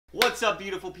What's up,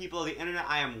 beautiful people of the internet?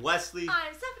 I am Wesley.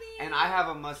 I'm Stephanie. And I have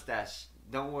a mustache.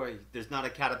 Don't worry, there's not a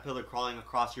caterpillar crawling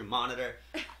across your monitor.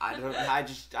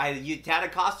 You had a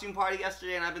costume party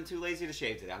yesterday and I've been too lazy to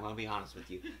shave today, I'm going to be honest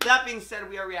with you. That being said,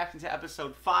 we are reacting to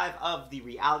episode 5 of the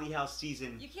Reality House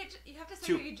season. You have to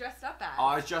say who you dressed up as. Oh,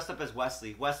 I was dressed up as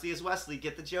Wesley. Wesley is Wesley,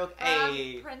 get the joke?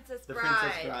 Hey. Princess Bride. The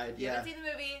Princess Bride, If you haven't seen the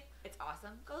movie, it's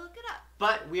awesome. Go look it up.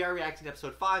 But we are reacting to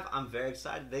episode 5. I'm very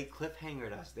excited. They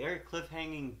cliffhangered us. They're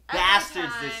cliffhanging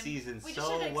bastards this season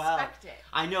so well. Expect it.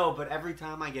 I know, but every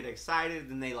time I get excited,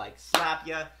 then they like slap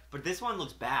you. But this one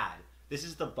looks bad. This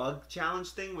is the bug challenge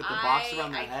thing with the box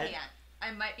around the head. I can't. I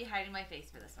might be hiding my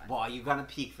face for this one. Well, you're gonna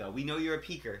peek though. We know you're a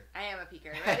peeker. I am a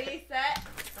peeker. Ready, set.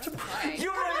 You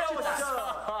already know what's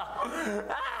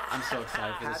up. I'm so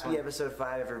excited for this one. Happy episode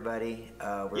 5, everybody.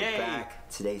 We're back.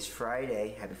 Today's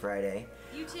Friday. Happy Friday.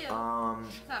 You too.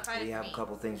 We have a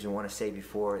couple things we want to say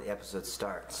before the episode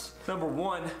starts. Number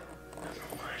one,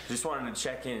 just wanted to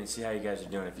check in and see how you guys are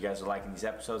doing. If you guys are liking these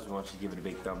episodes, we want you to give it a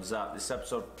big thumbs up. This is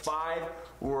episode 5.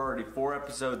 We're already 4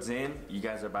 episodes in. You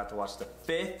guys are about to watch the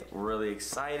 5th. We're really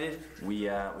excited. We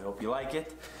hope you like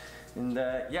it. And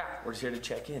yeah, we're just here to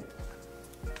check in.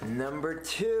 Number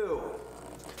 2,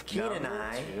 Kian and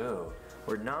I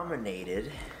were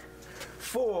nominated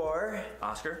for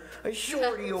Oscar, a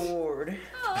Shorty Award.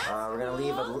 Oh, we're gonna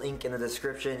leave a link in the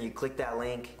description. You click that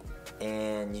link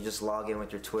and you just log in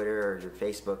with your Twitter or your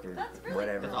Facebook or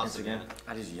whatever. That's awesome, Instagram.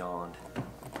 I just yawned.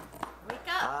 Wake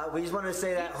up. We just wanted to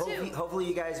say that hopefully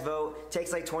you guys vote. It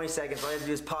takes like 20 seconds. All you have to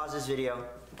do is pause this video.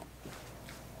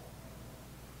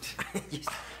 These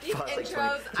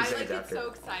intros, I like get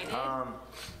so excited.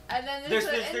 And then there's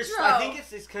an intro. I think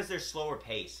it's because they're slower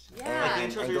paced. Yeah. Like the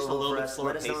intros are just a little bit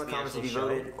slower paced. paced. Let us know in the comments if you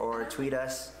voted or tweet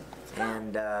us.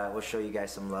 And we'll show you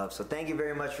guys some love. So thank you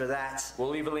very much for that. We'll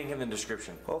leave a link in the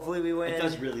description. Hopefully we win. It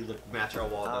does really match our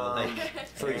wall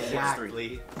though.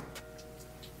 Exactly.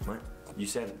 What? You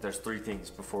said there's 3 things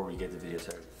before we get the video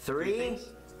started. 3?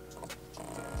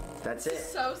 That's it.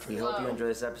 So slow. We hope you enjoy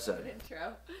this episode.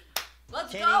 Intro.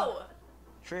 Let's go.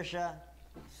 Trisha,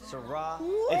 Sarah.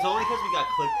 It's only because we got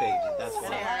clickbait. That's why.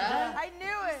 Sarah. I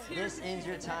knew it. This ends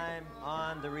your time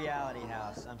on the Reality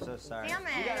House. I'm so sorry. Damn it.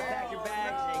 You gotta pack your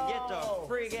bags and get the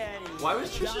freak out of here. Why was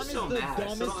Trisha so mad? I still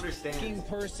don't dumbest understand.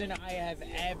 person I have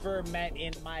ever met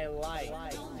in my life.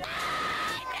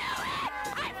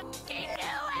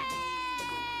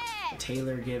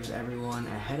 Taylor gives everyone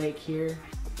a headache here.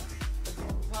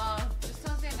 Well, just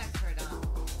don't stand next to her, Dom.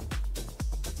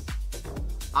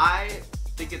 I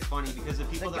think it's funny because the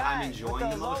people that I'm enjoying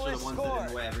the most are the ones that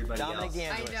annoy everybody else.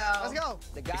 I know. Let's go.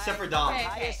 The guy Except for Dom.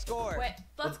 Okay. score. Wait,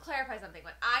 let's clarify something.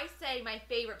 When I say my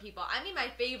favorite people, I mean my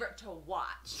favorite to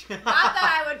watch. Not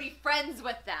that I would be friends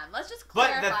with them. Let's just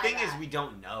clarify But the thing that. is, we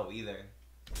don't know either.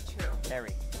 True.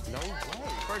 Harry. No way.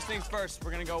 First things first,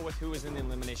 we're gonna go with who is in the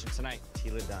elimination tonight.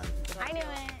 Tila Dunn. I knew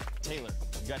it. Taylor,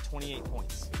 you got 28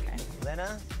 points. Okay.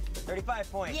 Lena,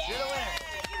 35 points. Yeah. You're the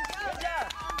winner. Good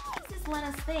job. This is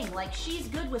Lena's thing. Like, she's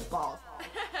good with balls. I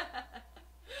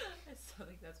still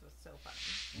think that's what's so funny.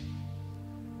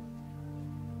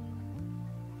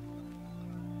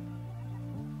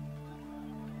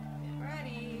 Get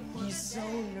ready. He's so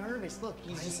nervous. Look,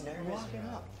 he's just walking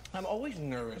up. I'm always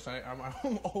nervous. I'm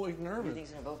always Who do you nervous.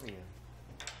 think's gonna vote for you?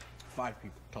 5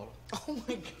 people total. Oh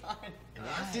my god.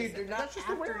 Dude, they're not That's just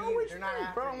the way after I you. always They're not think,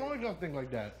 after bro. I'm you. always gonna think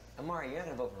like that. Amari, you're not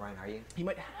gonna vote for Ryan, are you? He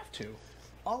might have to.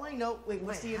 All I know, wait,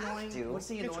 what's the might have annoying? to. What's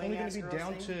the It's annoying only gonna ass be girl's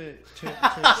down name? to Wait,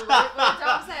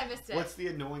 Dom said I missed it. What's the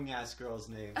annoying ass girl's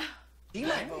name? She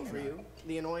might vote for you.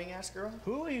 The annoying ass girl.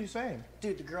 Who are you saying?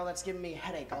 Dude, the girl that's giving me a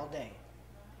headache all day.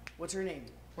 What's her name?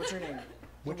 What's her name?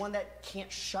 The one that can't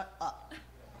shut up.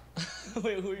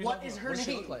 Wait, who are you? What is her What does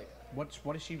she name? look like?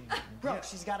 What is she? Bro,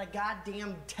 she's got a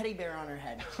goddamn teddy bear on her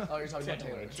head. Oh, you're talking about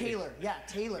Taylor. Taylor, yeah,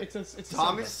 Taylor. It's Tom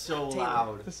Simba. is so Taylor.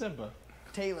 loud. It's a Simba.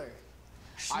 Taylor.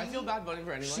 I feel bad voting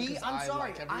for anyone. She, 'cause I'm I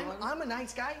sorry, like everyone. I'm a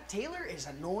nice guy. Taylor is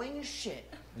annoying as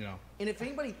shit. Yeah. And if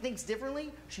anybody thinks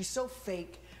differently, she's so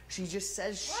fake. She just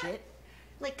says shit.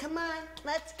 Like, come on,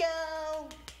 let's go.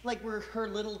 Like we're her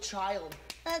little child.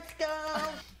 Let's go.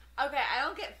 Okay, I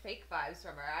don't get fake vibes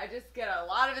from her. I just get a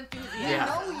lot of enthusiasm. Yeah.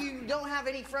 No, you don't have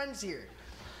any friends here.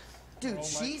 Dude, Oh my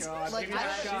she's God, like, give me a I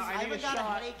shot, I need haven't a got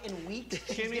shot. a headache in weeks.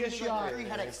 She's Give me giving a shot. like 3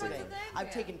 headaches What's today. the thing? I've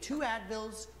Yeah. taken 2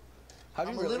 Advils. Have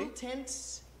I'm you a really? little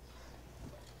tense.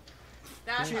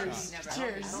 That's Cheers. never.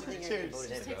 Cheers. I don't think you're Cheers. gonna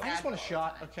vote him. Take I just want a Advil.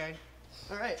 shot, okay?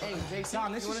 All right, hey, JC,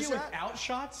 Don, this you is want you a shot? without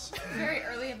shots? Very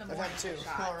early in the I've morning. had 2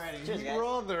 shot. already. Cheers, guys.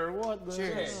 Brother, what the?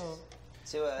 Cheers.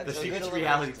 To The a secret's good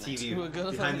reality elimination. To a good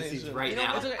TV behind the scenes elimination. right You know,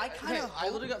 now. It's okay. I kinda Hey, I hope-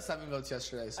 literally got 7 votes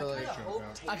yesterday, so like,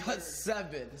 I I got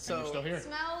 7. So You're still here.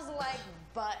 Smells like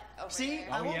butt over See, there.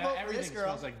 I Oh won't yeah, vote for everything this girl.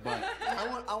 smells like butt.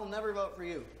 I will never vote for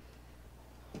you.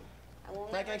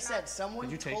 Like I said, someone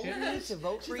Did you take told it? me to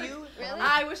vote for you. Really?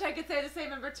 I wish I could say the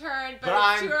same in return, but But it's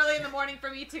I'm- too early in the morning for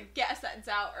me to get a sentence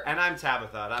out. Or... And I'm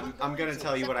Tabitha. I'm gonna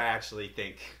tell you what I actually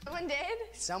think. Someone did?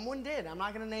 Someone did. I'm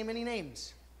not gonna name any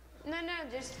names. No,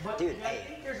 just. Dude,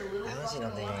 hey, I honestly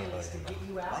don't think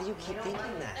anybody. Why do you keep thinking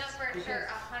No, that? for sure,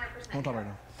 100%. Don't talk right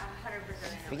now.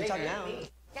 100%. We can talk now.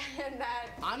 that.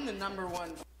 I'm the number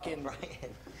one fucking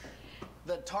Brian.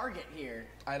 the target here.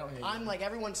 I don't hate I'm you. like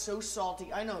everyone's so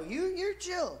salty. I know you're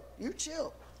chill. You're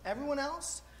chill. Everyone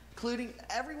else, including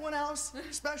everyone else,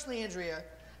 especially Andrea,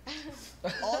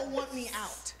 all want me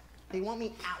out. They want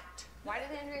me out. Why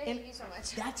did Andrea hate you so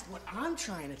much? That's what I'm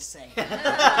trying to say. He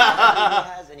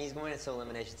has, and he's going to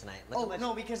elimination tonight. Look how Oh much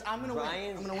no, because I'm gonna win.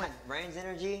 Brian's, I'm gonna win. Brian's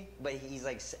energy, but he's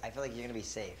like, I feel like you're gonna be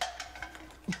safe.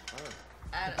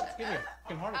 Give me a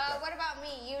fucking heart attack. What about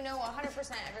me? You know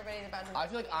 100% everybody's about to. I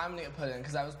feel like I'm gonna get put in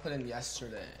because I was put in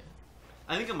yesterday.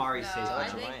 I think Amari's No, safe. I Bunch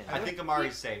of think- Brian. I think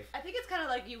Amari's safe. I think it's kind of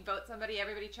like you vote somebody,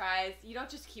 everybody tries. You don't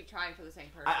just keep trying for the same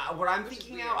person. What I'm which is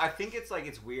thinking weird. now, I think it's like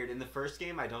it's weird. In the first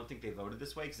game, I don't think they voted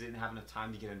this way because they didn't have enough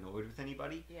time to get annoyed with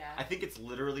anybody. Yeah. I think it's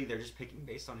literally they're just picking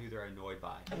based on who they're annoyed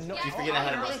by. No, Do you forget I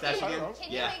had a can mustache you- again?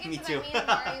 Can you Yeah, make it me so too. that me and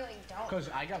Mari like don't? Because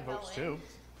I got go votes in? too.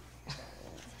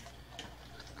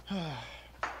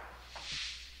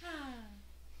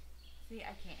 See,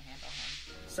 I can't handle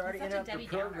him. Sorry to He's such a interrupt the Debbie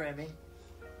Downer. programming.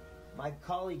 My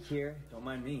colleague here Don't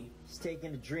mind me. is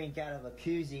taking a drink out of a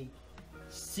koozie.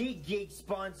 SeatGeek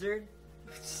sponsored.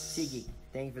 SeatGeek,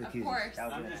 thank you for the Of koozie. course. That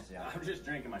was I'm good. just, I'm just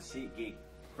drinking my SeatGeek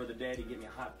for the day to get me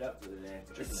hyped up for the day.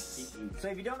 Drinking my SeatGeek. So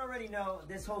if you don't already know,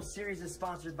 this whole series is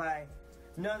sponsored by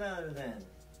none other than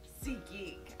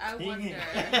SeatGeek. I wonder.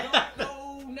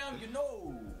 No, now you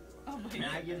know. Oh my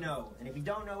Now god. you know. And if you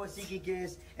don't know what SeatGeek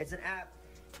is, it's an app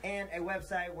and a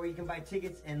website where you can buy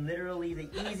tickets in literally the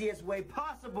easiest way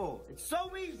possible. It's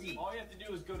so easy. All you have to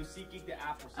do is go to SeatGeek the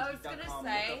app or I was SeatGeek.com.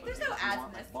 gonna say, look up there's what no you ads want,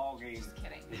 in like this. Ball games. Just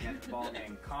kidding. Take me after ball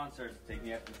game. Concerts. Take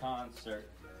me after concert.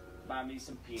 Buy me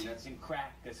some peanuts and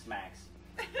cracker smacks.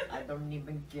 I don't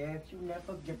even care if you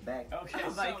never get back. Okay, Oh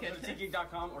so my go to goodness.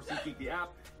 SeatGeek.com or SeatGeek the app.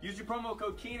 Use your promo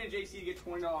code Kian and JC to get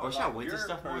 $20 I wish I off went to your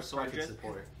stuff more first so I could purchase.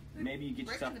 support it. Maybe you get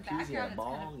Rick yourself in a the koozie or a background is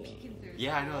ball kind of game. peeking through.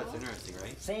 Yeah, I know that's interesting,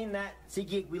 right? Saying that,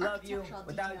 SeatGeek, we love you. Architectural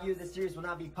Without you, details. this series will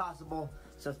not be possible.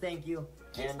 So thank you.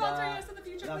 Keep And sponsoring us in the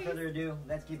future, without please. further ado,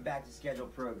 let's get back to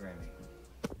scheduled programming.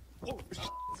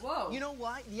 Whoa. You know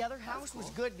what? The other house was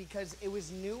good because it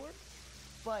was newer,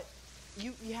 but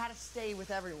you had to stay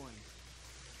with everyone.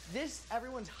 This,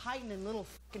 everyone's hiding in little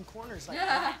fucking corners like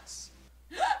rats.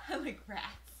 like rats.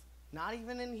 Not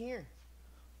even in here.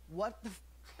 What the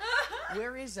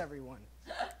where is everyone?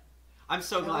 I'm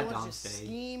so glad Everyone's Dom's just staying.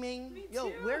 scheming. Me Yo,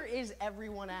 too. where is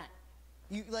everyone at?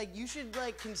 You should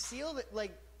like conceal that,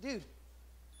 like, dude.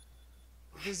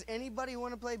 Does anybody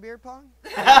want to play beer pong?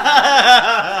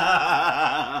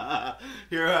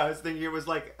 Here, I was thinking it was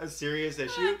like a serious I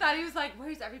issue. thought he was like,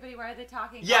 where's everybody? Why are they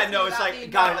talking? Yeah, Talking no, it's about like, me?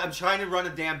 guys, No. I'm trying to run a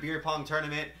damn beer pong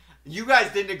tournament. You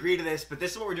guys didn't agree to this, but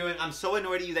this is what we're doing. I'm so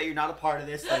annoyed at you that you're not a part of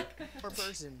this. Like, Per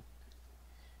person.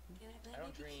 I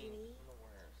don't drink.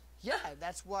 Yeah,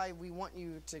 that's why we want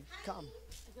you to come.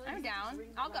 I'm down.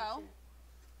 I'll go.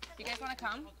 You guys want to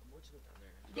come?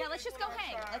 Yeah, let's just go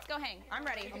hang. Let's go hang. I'm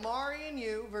ready. Amari and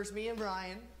you versus me and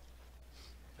Brian.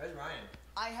 Where's Ryan?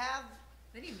 I have.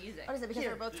 They need music. What is it? Because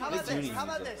Here, we're both how about They do this? need How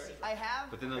about music. this? I have.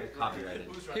 but then they'll get copyrighted.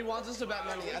 He wants us to bet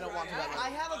money. I don't want to bet I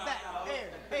money. have a bet.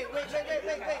 Hey, wait.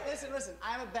 Listen.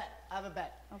 I have a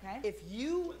bet. Okay. If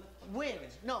you win,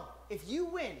 if you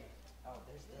win, Oh,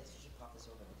 there's this. You should pop this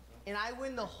open. and I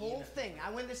win the whole thing, I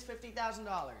win this $50,000.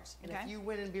 And Okay. if you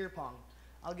win in beer pong,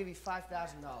 I'll give you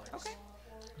 $5,000. Okay.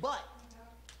 But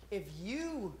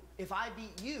if I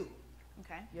beat you,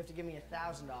 Okay. you have to give me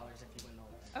 $1,000 if you win the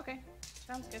whole thing. Okay.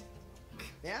 Sounds good.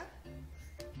 Yeah?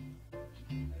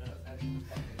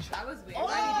 That was weird.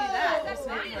 Why did you do that? That's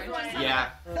Mine weird. is one. Yeah,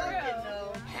 Fucking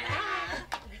no.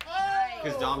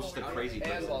 because Dom's just a crazy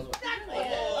person.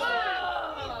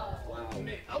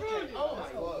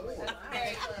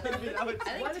 I think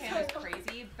Tanner's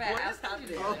crazy, but I was happy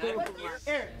to do that.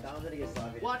 Aaron, Dom's gonna get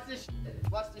sloppy. watch this.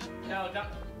 Watch this. No, don't.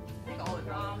 I think all the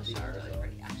girls are really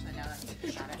pretty, actually, now that I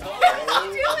think about it. Oh What are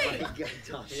you doing? my God,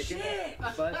 Dom, you're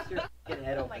gonna bust your fucking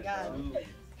head open. my God.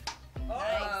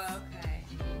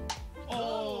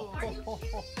 Oh, okay. Oh.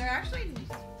 They're actually,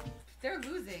 they're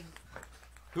losing.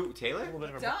 Who? Taylor?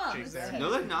 Dumb. No,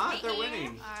 they're not. They're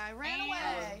winning. I ran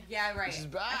away. Yeah, right. She's I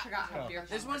back. forgot how fierce.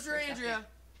 This one's for Andrea.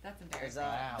 That's Is, embarrassing.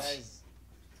 does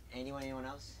anyone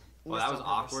else? Well, that was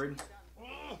awkward.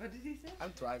 What did he say?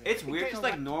 I'm thriving. It's weird because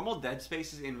like normal dead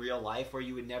spaces in real life where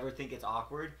you would never think it's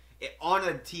awkward. On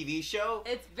a TV show,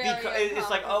 it's very it's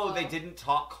like, oh, they didn't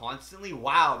talk constantly.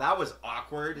 Wow, that was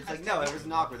awkward. It's like, no, it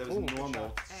wasn't awkward. That was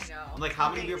normal. I know. I'm like, how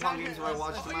many beer pong games have I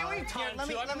watched in my life?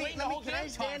 Let me, can I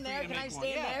stand there? Can I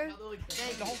stand there?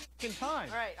 The whole fucking time.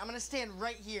 All right, I'm gonna stand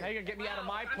right here. Now you're gonna get me out of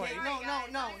my plate. No.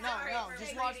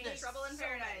 Just watch this. Trouble in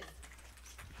paradise.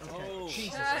 Oh,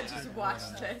 Jesus. Just watch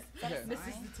this. This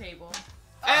is the table.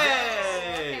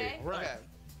 Hey! Right. Okay.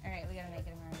 All right, we gotta make it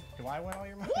around. Do I win all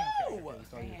your money? Woo!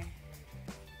 Right here.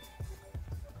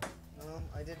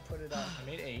 I did put it up. I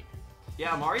made 8.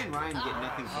 Yeah, Mari and Ryan get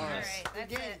nothing from All this. right, that's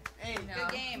Good game. it. Hey, No.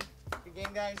 Good game. good game,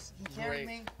 guys. He carried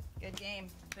me. Good game.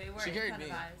 They were She carried me.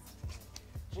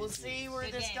 incentivized. We'll see where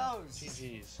Good this game. goes.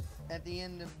 GG's. At the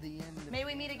end of the end. May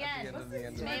we meet again.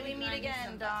 May we meet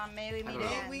again, Dom. May we meet May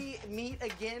again. we meet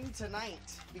again tonight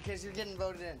because you're getting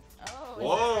voted in. Oh.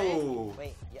 Whoa!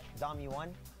 Wait, yeah, Dom, you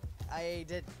won? I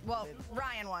did. Well,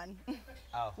 Ryan won.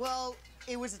 Oh, Well,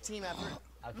 it was a team effort.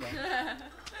 okay.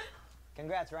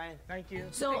 Congrats, Ryan. Thank you.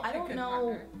 So I don't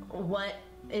know what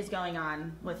is going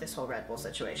on with this whole Red Bull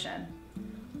situation.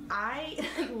 I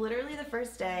literally the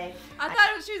first day I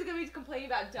thought she was gonna be complaining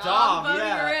about Dom, Dom, voting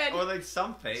her yeah, in. or like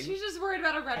something. She's just worried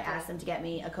about a I Red Bull. asked them to get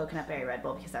me a coconut berry Red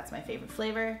Bull because that's my favorite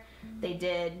flavor. They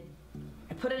did.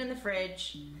 I put it in the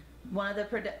fridge. One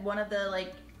of the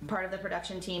like part of the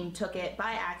production team took it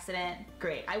by accident.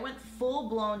 Great. I went full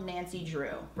blown Nancy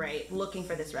Drew, right? Looking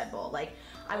for this Red Bull. Like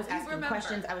I was asking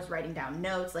questions, I was writing down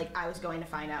notes, like I was going to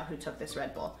find out who took this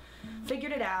Red Bull.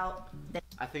 Figured it out.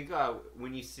 I think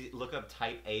when you look up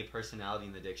type A personality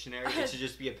in the dictionary, it should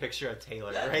just be a picture of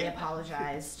Taylor, They right?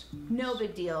 apologized. No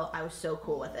big deal. I was so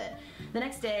cool with it. The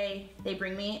next day, they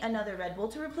bring me another Red Bull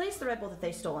to replace the Red Bull that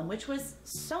they stolen, which was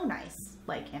so nice,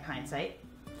 like in hindsight.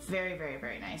 Very, very,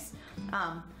 very nice.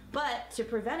 But to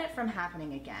prevent it from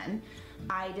happening again,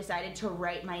 I decided to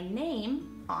write my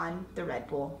name on the Red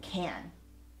Bull can.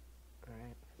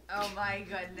 Oh my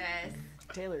goodness.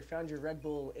 Taylor, found your Red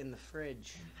Bull in the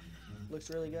fridge. Looks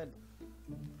really good.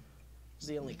 It's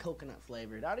the only coconut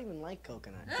flavored. I don't even like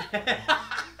coconut.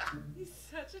 He's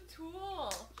such a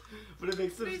tool. But it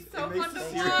makes He's so it makes fun to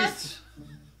it watch. Is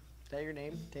that your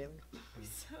name, Taylor?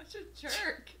 He's such a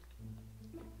jerk.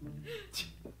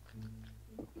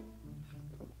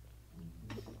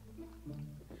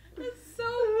 That's so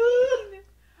mean.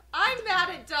 I'm mad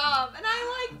at Dom, and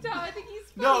I like Dom. I think he's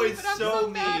funny, No, it's but I'm so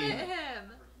mad mean. at him.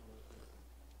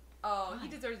 Oh, he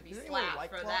deserves to be Is there any more slapped White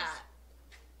for Claws? that.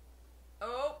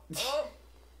 Oh.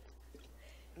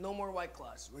 No more White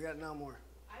Claws. We got no more.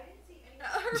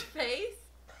 Her face?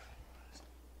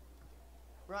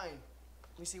 Ryan,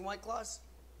 we see White Claws?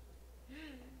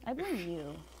 I blame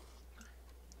you.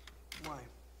 Why?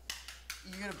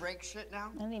 You gonna break shit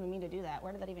now? I didn't even mean to do that.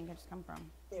 Where did that even just come from?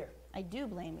 Here. I do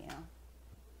blame you.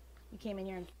 You came in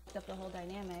here and f***ed up the whole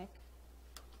dynamic.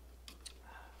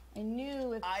 I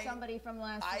knew if somebody from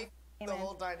last season came the in,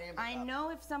 whole dynamic I up. know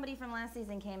if somebody from last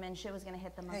season came in, shit was gonna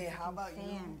hit the motherfucking Hey, how about fan,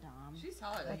 you? Dom. She's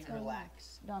taller than That's you. why-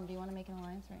 Relax. Dom, do you want to make an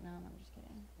alliance right now? No, I'm just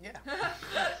kidding.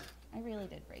 Yeah. I really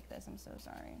did break this. I'm so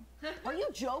sorry. Are you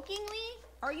jokingly?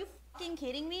 Are you fucking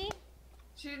kidding me?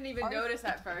 She didn't even Are you- notice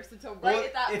at first until right Well,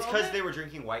 at that it's moment. because they were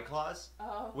drinking White Claws,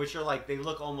 Oh. which are like, they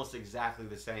look almost exactly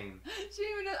the same. She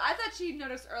didn't even know. I thought she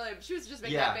noticed earlier, but she was just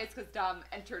making Yeah. that face because Dom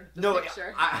entered the No,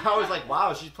 picture. I was like,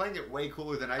 wow, she's playing it way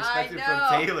cooler than I expected know.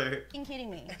 from Taylor. Fucking kidding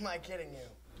me? Am I kidding you?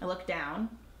 I look down.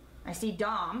 I see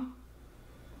Dom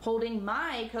holding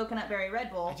my coconut berry Red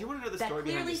Bull I do want to know the that story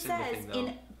behind clearly the symbol says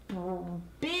thing, though. in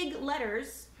big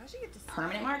letters, How'd she get to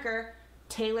permanent marker,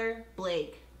 Taylor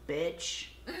Blake, bitch.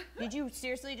 Did you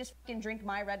seriously just fucking drink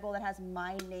my Red Bull that has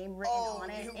my name written Oh, on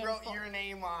it? you in wrote full? your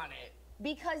name on it.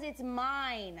 Because it's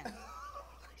mine.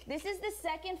 This is the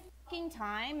second fucking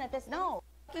time that this. No,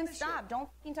 fucking stop! Don't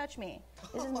fucking touch me.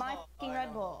 This is my fucking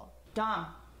Red Bull. Dom,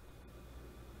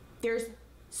 there's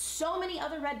so many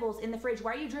other Red Bulls in the fridge.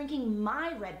 Why are you drinking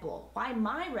my Red Bull? Why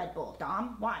my Red Bull,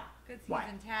 Dom? Why? Because he's Why?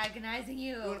 antagonizing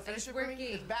you. You wanna finish It's it for me?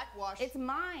 working. It's backwash. It's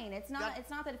mine. It's not. Got- It's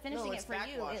not that finishing No, it it's for you.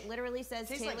 backwash. It literally says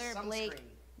Tastes like Taylor Blake,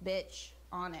 sunscreen. bitch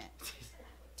on it.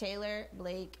 Taylor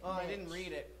Blake. Oh, I bitch. didn't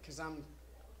read it because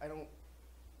I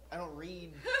don't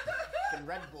read the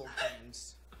Red Bull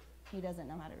things. He doesn't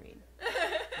know how to read.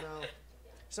 No.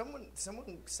 Someone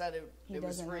said He it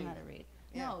was doesn't free. know how to read.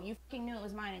 Yeah. No, you fucking knew it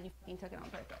was mine and you fucking took it on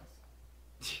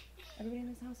purpose. Everybody in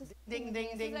this house is Ding, ding,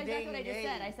 ding, That's exactly ding, what I just ding.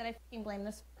 said. I said I fucking blame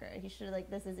this fucker. He should have, like,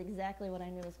 this is exactly what I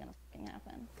knew was gonna fucking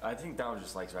happen. I think Dom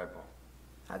just likes Red Bull.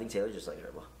 I think Taylor just likes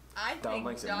Red Bull. I Dom think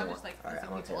likes it Dom more. just likes All right, pissing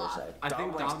I'm on people Taylor's off. side. I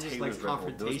think Dom just likes Taylor's Red Bull.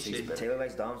 Those taste confrontation. better. Taylor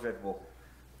likes Dom's Red Bull.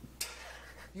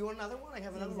 You want another one? I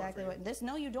have another Exactly one. what. This,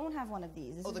 no, you don't have one of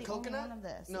these. This Oh, is the the only coconut? one of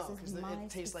this. No, this is 'cause my it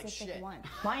tastes like specific shit. one.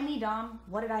 Why me, Dom?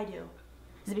 What did I do?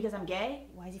 Is it because I'm gay?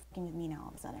 Why is he fucking with me now all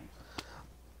of a sudden?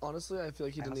 Honestly, I feel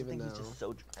like he didn't even know. He's just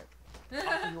so drunk.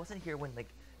 Also, he wasn't here when, like,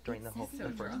 during the whole It the says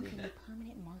first drunk season. in a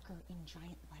permanent marker in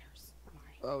giant letters.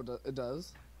 Amari. Oh, it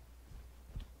does?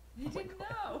 He didn't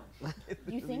know.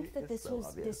 You think that It's so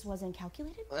obvious. this wasn't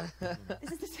calculated?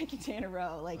 This is the second day in a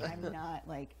row. Like, I'm not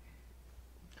like.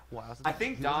 Wow, I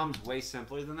think Dom's way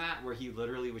simpler than that, where he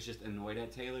literally was just annoyed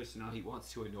at Taylor, so now he wants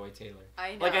to annoy Taylor.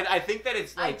 I know. Like, I think that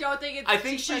it's like. I don't think it's. I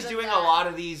think deeper she's than doing that. a lot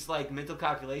of these like mental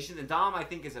calculations, and Dom, I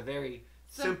think, is a very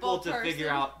simple to person. figure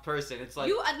out person. It's like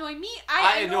You annoy me,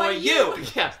 I annoy you.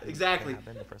 Yeah, It exactly.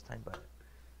 happened the first time, but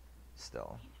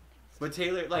still. But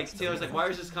Taylor's like, where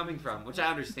is this coming from? Which I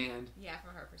understand. Yeah,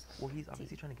 from her perspective. Well, he's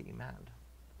obviously trying to get you mad.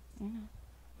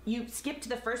 You skipped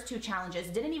the first 2 challenges,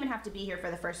 didn't even have to be here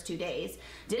for the first 2 days,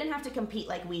 didn't have to compete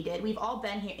like we did. We've all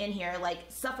been here in here like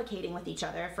suffocating with each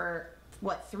other for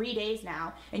what, 3 days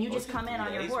now, and you Oh, just it's come been in 3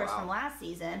 on your days? horse Wow. from last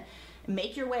season,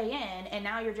 make your way in, and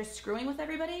now you're just screwing with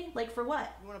everybody? Like for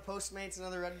what? You want to Postmates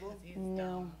another Red Bull?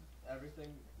 No.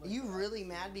 Everything. Are you really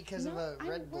mad because of a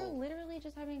Red We're Bull? literally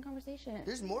just having a conversation.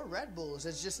 There's more Red Bulls.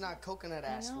 It's just not coconut I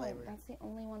ass know. flavor. That's the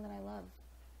only one that I love.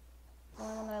 The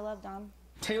only one that I love, Dom.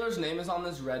 Taylor's name is on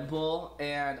this Red Bull,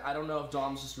 and I don't know if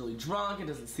Dom's just really drunk and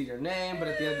doesn't see her name, but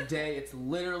at the end of the day, it's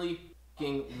literally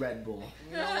f***ing Red Bull.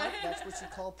 You know what? That's what you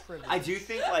call privilege. I do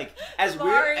think like as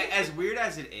weird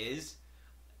as it is,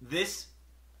 this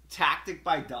tactic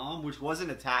by Dom, which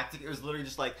wasn't a tactic, it was literally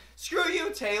just like, screw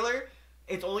you, Taylor.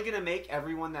 It's only gonna make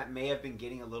everyone that may have been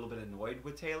getting a little bit annoyed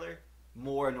with Taylor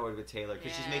more annoyed with Taylor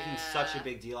because she's making such a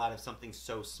big deal out of something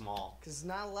so small. Because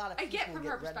not a lot of I people get from her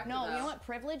Red perspective. Bull. No, you know what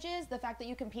privilege is? The fact that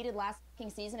you competed last fucking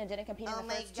season and didn't compete in Oh the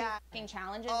my first 2 God. fucking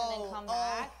challenges and then come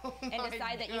back and my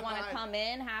decide that you want to God. come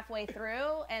in halfway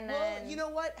through and then. Well, you know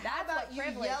what? How That's about what you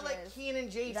privilege yell at is. Kian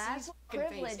and JC's That's what fucking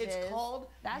privilege face? It's is. called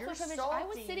That's you're what privilege. salty. I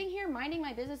was sitting here minding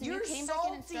my business and You're you came back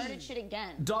in and started salty. shit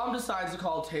again. Dom decides to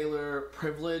call Taylor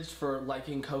privileged for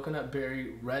liking Coconut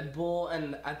Berry Red Bull,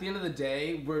 and at the end of the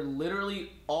day, we're literally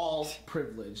all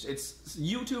privileged. It's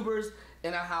YouTubers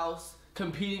in a house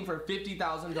competing for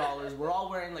 $50,000. We're all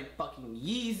wearing like fucking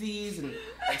Yeezys and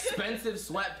expensive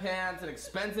sweatpants and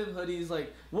expensive hoodies.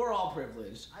 Like, we're all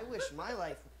privileged. I wish my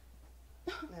life.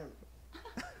 Go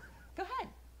ahead.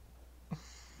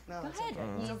 No, Go it's ahead, okay.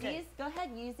 It's Yeezys. okay. Go ahead,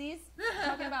 Yeezys.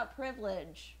 Talking about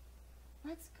privilege.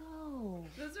 Let's go.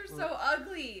 Those are so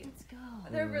ugly. Let's go.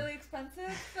 They're really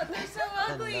expensive, but they're so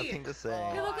ugly. Nothing to say.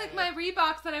 They look like my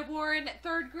Reeboks that I wore in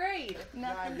 3rd grade.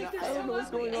 Nothing. They're I so don't know what's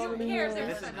ugly. going I on don't in care if here.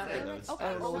 they're This is nothing, expensive. though. Okay,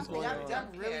 I don't know what's going on. That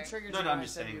really care. triggers No, you no, when I'm I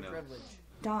just said saying, you're though. privileged.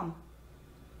 Dom,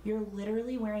 you're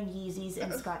literally wearing Yeezys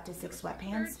and Scott Disick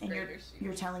sweatpants, and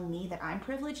you're telling me that I'm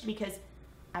privileged because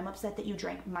I'm upset that you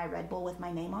drank my Red Bull with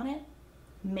my name on it?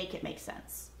 Make it make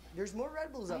sense. There's more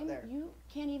Red Bulls up there. You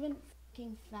can't even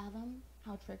fucking fathom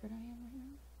how triggered I am right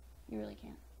now. You really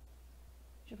can't.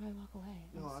 You should probably walk away.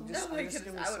 No, I'm No, just my I'm just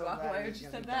goodness, gonna be I would so walk glad away when he's she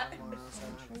gonna said be that. gone tomorrow, so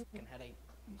I have a fucking headache.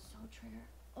 I'm so triggered.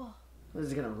 Oh. This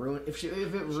is gonna ruin. If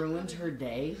it ruins her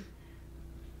day,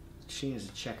 she needs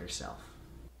to check herself.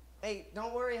 Hey,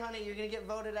 don't worry, honey. You're gonna get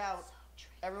voted out.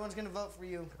 Everyone's gonna vote for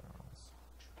you.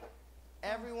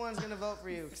 Everyone's gonna vote for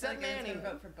you, except like everyone's Manny.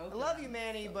 gonna vote for both I of love them. you,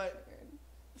 Manny, but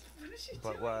What is she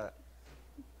But doing? what?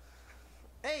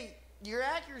 hey, your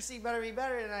accuracy better be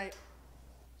better tonight.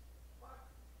 Are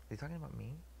you talking about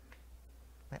me?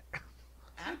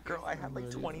 Girl, I had like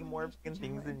 20 more fucking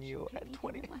things than you. I had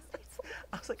 20.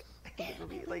 I was like, I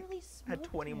literally like had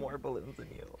 20 more balloons than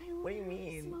you. What do you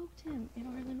mean? Smoked him in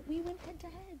Ireland. We went head to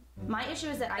head. My issue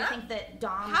is that I think that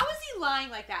Dom. How is he lying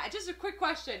like that? Just a quick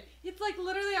question. It's like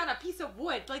literally on a piece of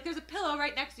wood. Like there's a pillow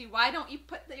right next to you. Why don't you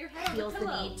put your head on feels the the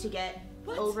pillow? need to get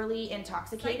What? overly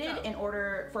intoxicated Psycho. in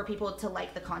order for people to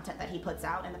like the content that he puts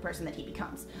out and the person that he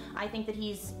becomes. I think that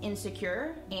he's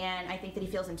insecure, and I think that he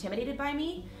feels intimidated by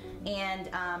me, and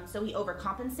so he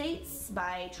overcompensates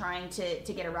by trying to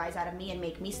get a rise out of me and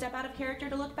make me step out of character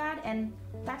to look bad, and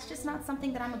that's just not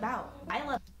something that I'm about. I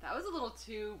love. That was a little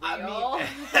too real.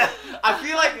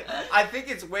 I think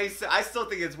it's way. I still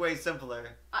think it's way simpler.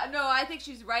 No, I think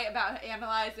she's right about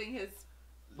analyzing his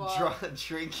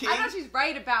Drinking? I know she's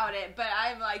right about it, but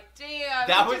I'm like, damn.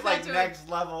 That was like next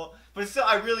level. But still,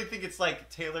 I really think it's like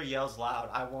Taylor yells loud.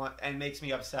 And makes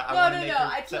me upset. No.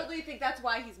 I totally think that's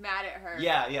why he's mad at her.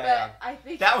 Yeah. I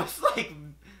think that was like,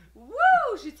 woo!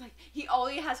 She's like, he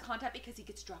only has contact because he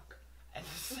gets drunk.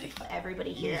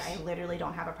 Everybody here, I literally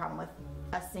don't have a problem with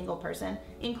a single person,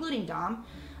 including Dom.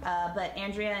 But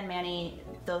Andrea and Manny,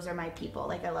 those are my people.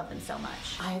 Like, I love them so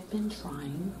much. I've been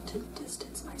trying to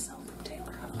distance myself from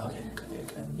Taylor. Okay, good.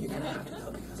 You're gonna have to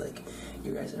know because, like,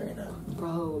 you guys are in a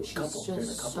Bro, she's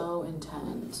just so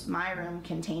intense. My room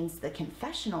contains the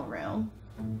confessional room,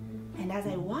 and as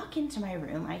I walk into my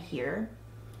room, I hear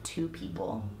 2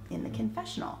 people in the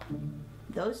confessional.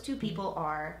 Those 2 people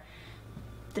are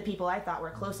the people I thought were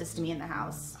closest to me in the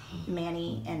house,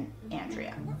 Manny and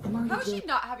Andrea. How is she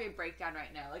not having a breakdown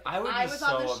right now? Like, I would I be was so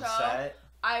on the upset. show.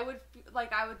 I would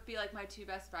be like my 2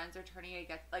 best friends are turning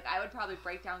against. Like, I would probably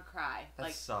break down, cry. That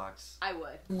like, sucks. I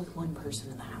would. With one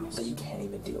person in the house that you can't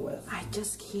even deal with. I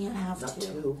just can't have Not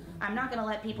 2. I'm not gonna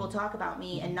let people talk about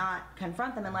me and not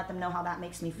confront them and let them know how that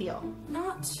makes me feel.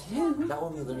 Not 2. Not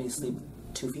when we literally sleep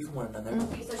 2 feet from one another.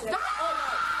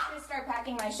 Start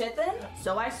packing my shit then?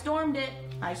 So I stormed it.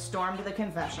 I stormed the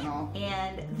confessional,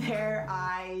 and their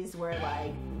eyes were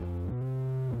like,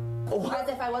 as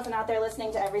if I wasn't out there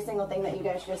listening to every single thing that you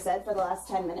guys just said for the last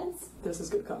 10 minutes. This is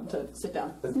good content. Sit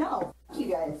down. No, you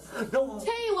guys. No.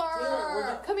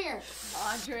 Taylor, come here.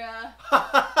 Andrea.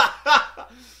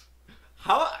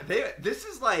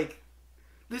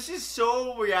 This is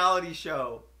so reality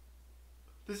show.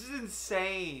 This is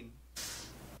insane.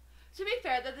 To be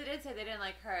fair, that they did say they didn't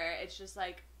like her. It's just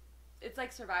like, it's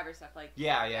like Survivor stuff. Like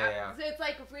yeah. So it's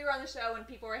like if we were on the show and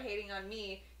people were hating on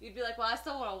me, you'd be like, well, I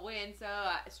still want to win, so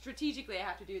strategically I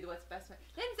have to do what's best.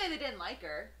 They didn't say they didn't like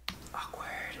her. Awkward.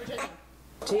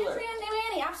 Taylor. Andrea and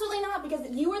Manny, absolutely not,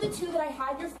 because you were the 2 that I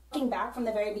had your fucking back from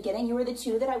the very beginning. You were the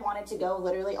 2 that I wanted to go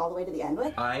literally all the way to the end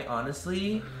with. I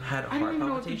honestly had heart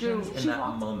palpitations in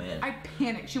that moment. I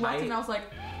panicked. She walked in and I was like,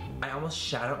 I almost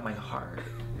shot out my heart.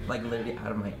 Like literally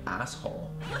out of my asshole.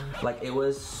 Like it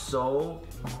was so.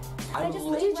 Did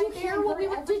you hear what we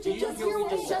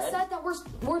just said? That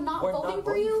we're not voting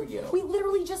for you? We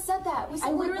literally just said that. We said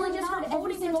I literally we're just not heard every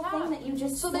voting single for thing that you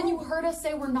just said. then you heard us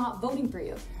say we're not voting for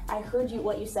you. I heard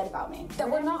what you said about me. That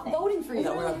we're not voting for you.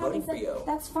 That we're not voting for you.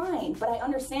 That's fine, but I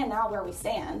understand now where we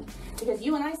stand. Because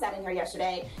you and I sat in here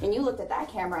yesterday, and you looked at that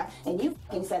camera, and you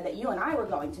fucking said that you and I were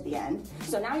going to the end.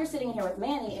 So now you're sitting here with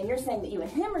Manny, and you're saying that you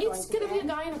and him are going to the end. It's gonna be a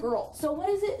guy and a girl. So what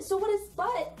is it? So what is,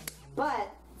 but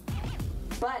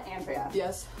Andrea.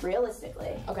 Yes.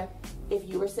 Realistically. Okay. If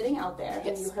you were sitting out there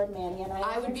and you heard Manny and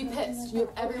I would be pissed. You have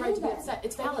every right to be upset.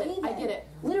 It's valid. I get it.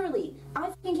 Literally, I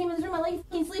fucking came in this room. I let you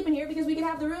fucking sleep in here because we could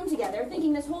have the room together,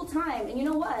 thinking this whole time. And you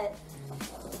know what?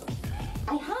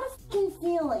 I had a fucking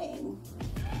feeling.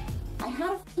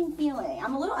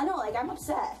 I'm a little. I know. Like I'm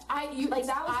upset. I would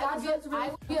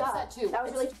be upset too. That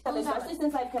was really tough, especially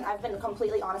since I've been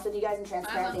completely honest with you guys and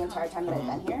transparent the entire time that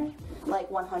I've been here.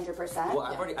 Like 100%. Well,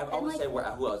 I've always said who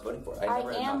I was voting for. I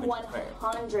am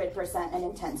 100% an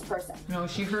intense person. No,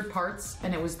 she heard parts,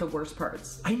 and it was the worst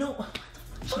parts. I know.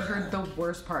 She heard the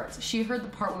worst parts. She heard the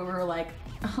part where we were like,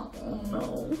 oh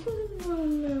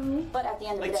no. But at the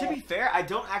end of the day, to be fair, I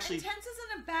don't actually. Intense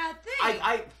isn't a bad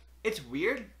thing. It's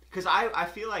weird because I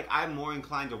feel like I'm more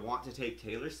inclined to want to take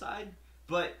Taylor's side,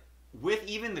 but with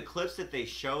even the clips that they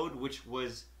showed, which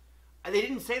was. They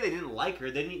didn't say they didn't like her.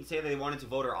 They didn't say they wanted to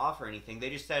vote her off or anything. They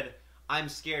just said, I'm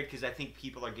scared because I think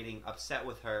people are getting upset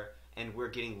with her and we're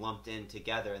getting lumped in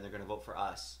together and they're going to vote for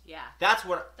us. Yeah. That's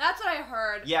what I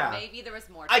heard. Yeah. Maybe there was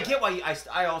more to I it. get why you,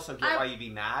 I also get why you'd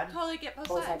be mad. Totally get both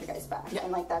always sides. had your guys back. Yeah.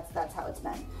 And like that's how it's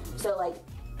been. So like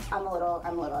I'm a little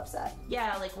upset.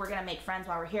 Yeah, like we're gonna make friends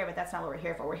while we're here, but that's not what we're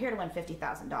here for. We're here to win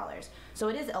 $50,000. So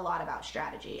it is a lot about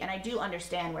strategy, and I do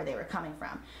understand where they were coming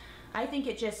from. I think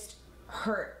it just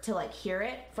hurt to like hear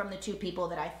it from the 2 people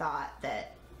that I thought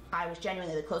that I was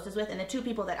genuinely the closest with, and the 2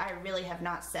 people that I really have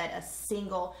not said a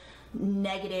single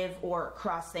negative or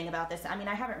cross thing about this. I mean,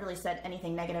 I haven't really said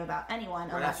anything negative about anyone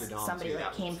unless somebody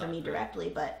like came for me directly,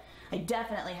 but I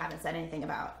definitely haven't said anything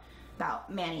about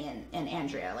Manny and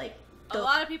Andrea. Like a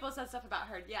lot of people said stuff about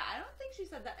her. Yeah, I don't think she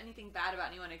said anything bad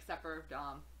about anyone except for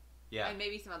Dom. Yeah. And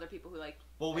maybe some other people who like.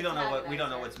 Well, we don't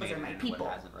know what's made my and people.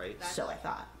 what hasn't, right? So I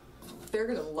thought. They're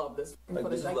gonna love this. Like,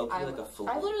 this is like a fluke.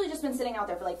 I've literally just been sitting out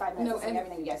there for like 5 minutes and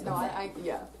everything you guys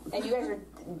yeah. And you guys are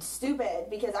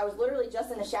stupid because I was literally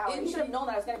just in the shower. You should have known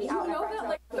that I was gonna be out. You know that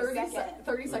like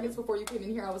 30 seconds before you came in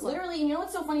here, I was like, literally. You know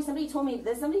what's so funny? Somebody tells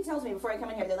me before I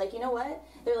come in here. They're like, you know what?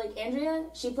 They're like, Andrea,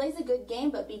 she plays a good game,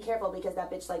 but be careful because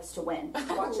that bitch likes to win.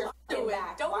 Watch your fucking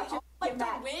back. Watch your like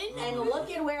that. And look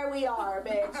at where we are,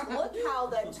 bitch. Look how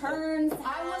the turns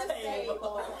have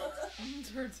tabled.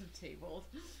 Turns have tabled.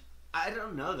 I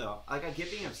don't know though. Like I get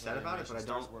being upset about it, but I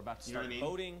don't. We're about to You know start what I mean?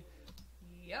 voting.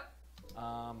 Yep.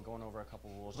 Going over a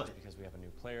couple rules just because we have a new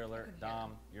player alert.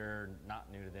 Dom, you're not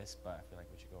new to this, but I feel like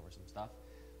we should go over some stuff.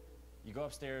 You go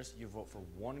upstairs, you vote for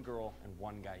one girl and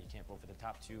one guy. You can't vote for the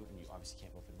top two, and you obviously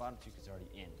can't vote for the bottom two because they're already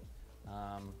in.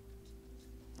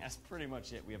 That's pretty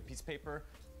much it. We have a piece of paper.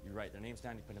 You write their names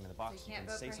down. You put them in the box. So you can't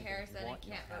vote say for something if Harrison you want. and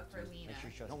You can't don't vote have for to. Lena. Make sure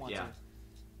you don't want to.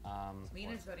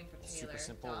 Lena's voting for Taylor. Super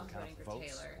simple. Dom's Kind voting of for votes.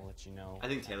 Taylor. We'll let you know. I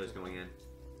think Taylor's going in.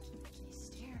 These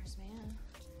stairs, man.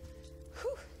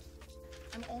 Whew.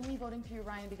 I'm only voting for you,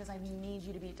 Ryan, because I need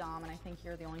you to beat Dom, and I think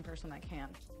you're the only person that can.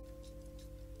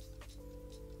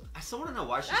 I still want to know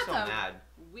why she's That's so a mad.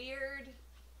 Weird.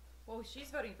 Well, she's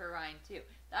voting for Ryan too.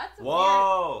 That's a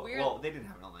Whoa! weird. Well, they didn't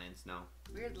have an alliance, no.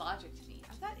 Weird logic to me.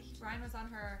 I thought Ryan was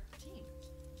on her team.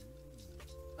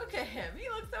 Look at him. He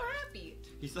looks so happy.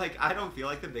 He's like, I don't feel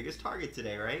like the biggest target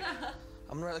today, right?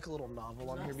 I'm gonna write like a little novel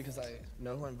on here because I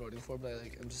know who I'm voting for, but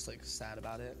I'm just like sad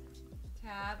about it.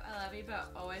 Tab, I love you, but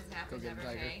always nap Go and get never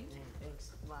Tiger. hang.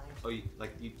 Thanks, Ryan. Oh,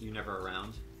 you never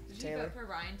around? Did you Taylor. vote for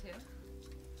Ryan too?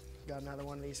 Got another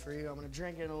one of these for you. I'm gonna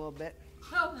drink it in a little bit.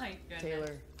 Oh my goodness.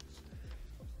 Taylor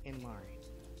and Mari.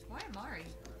 Why Mari?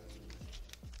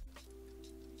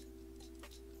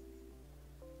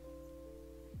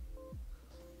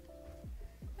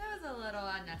 That was a little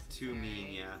unnecessary. Too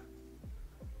mean, yeah.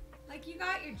 Like, you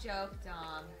got your joke,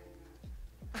 Dom.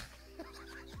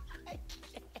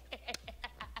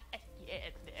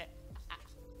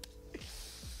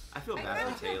 I feel I bad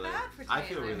really for feel Taylor. bad for I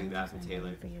feel Taylor. really bad for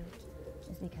Taylor. For you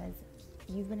is because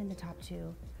you've been in the top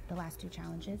two the last two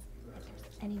challenges. If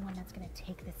there's anyone that's gonna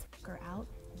take this fucker out,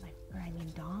 and by fucker I mean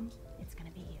Dom, it's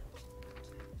gonna be you.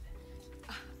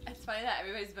 It's funny that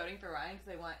everybody's voting for Ryan because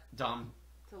they want Dom.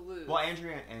 to lose. Well,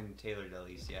 Andrea and Taylor at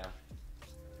least, yeah.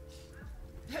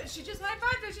 She just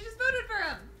high-fived him. She just voted for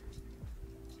him.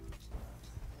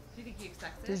 Do you think he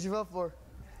expects it? Who'd you vote for?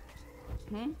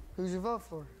 Hmm? Who'd you vote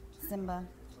for? Simba.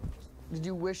 Did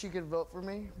you wish you could vote for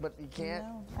me, but you can't?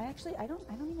 No, I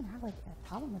don't even have like a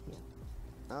problem with you.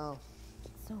 Oh.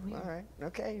 It's so weird. All right.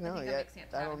 Okay. No. I think Yeah. that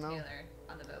makes Sam I don't know. Taylor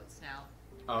on the votes now.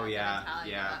 Oh, Not that yeah, I'm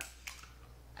tallying yeah. them up.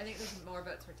 I think there's more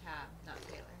votes for Tab, not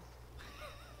Taylor.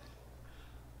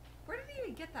 Where did he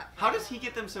even get that from? How does he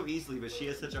get them so easily, but she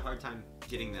has such a hard time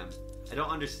getting them? I don't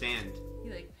understand. He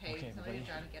like paid somebody everybody, to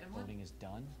drive and get him one? voting is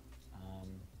done.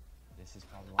 This is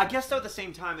probably. I guess though at the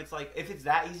same time, it's like, if it's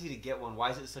that easy to get one, why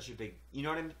is it such a big, you know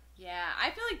what I mean? Yeah, I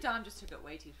feel like Dom just took it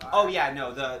way too far. Oh yeah,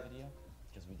 no, the video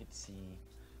because we get to see.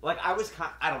 Like I was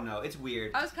I don't know, it's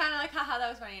weird. I was kind of like, haha, that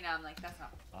was funny. Now I'm like, that's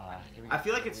not funny. I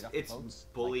feel like it's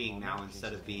bullying now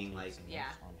instead of being like Yeah.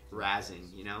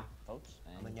 razzing, you know? Votes.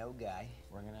 I'm a no guy.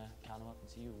 We're gonna count them up and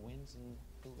see who wins and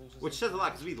who loses. Which says a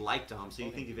lot because we like Dom, so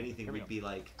you think if anything we'd be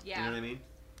like, you know what I mean?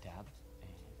 Dab.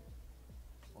 And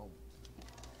whoa.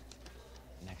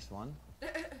 Next one.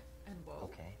 And whoa.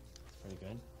 Okay. It's pretty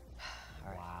good.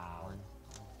 All right. Wow. One.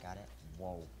 Got it.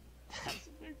 Whoa. That's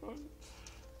a big one.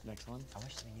 Next one. I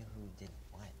wish we knew who did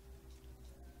what.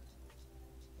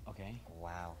 Okay.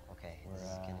 Wow. Okay. This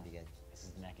is gonna be good. This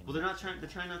is neck and Well, they're trying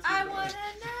not to. I want to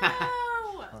know.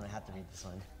 Hold on, I have to read this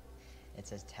one. It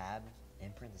says tab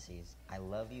in parentheses. I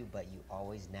love you, but you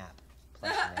always nap.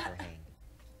 Plus you never hang.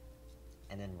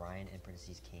 And then Ryan in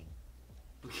parentheses king.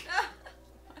 We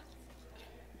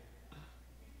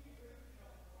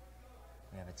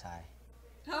have a tie.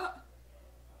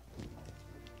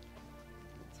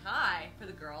 Tie for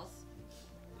the girls.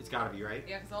 It's gotta be, right?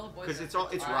 Yeah, because all the boys. Because are it's All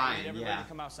right, Ryan, I need everybody yeah. to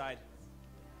come outside.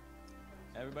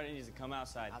 Everybody needs to come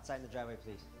outside. Outside in the driveway,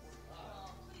 please.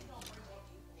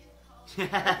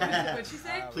 What'd she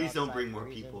say? Please don't bring for more a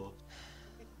reason. people.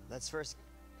 Let's first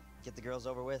get the girls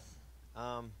over with.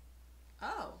 Oh.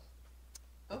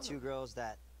 The two girls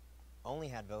that only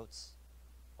had votes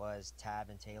was Tab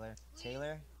and Taylor.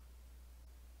 Taylor,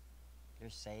 you're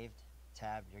saved.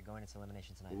 Tab, you're going into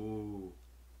elimination tonight. Ooh.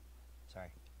 Sorry.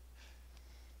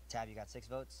 Tab, you got 6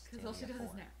 votes. Because Taylor, all you she got does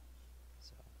is 4. nap.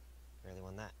 So, barely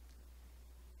won that.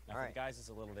 Now, for the guys, it's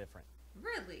a little different.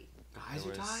 Really? Guys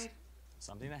There are was tied?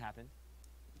 Something that happened.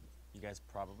 You guys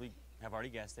probably have already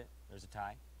guessed it. There's a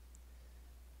tie.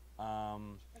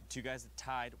 Two guys that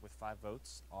tied with 5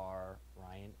 votes are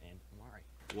Ryan and Amari.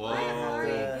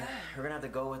 We're gonna have to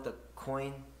go with the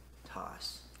coin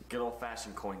toss. Good old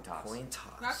fashioned coin toss. Coin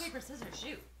toss. Rock, paper, scissors,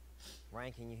 shoot.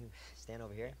 Ryan, can you stand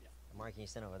over here? Amari, can you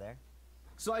stand over there?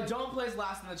 So I don't place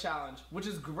last in the challenge, which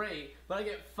is great, but I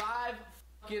get 5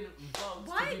 fucking votes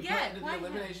Why to be again? put into Why the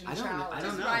elimination I don't know. challenge. I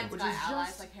don't know. Ryan's Which got is allies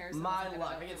just like Harrison. my wasn't gonna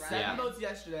luck. vote I get for 7 Ryan. votes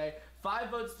yesterday, 5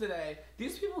 votes today.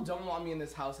 These people don't want me in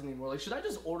this house anymore. Like, should I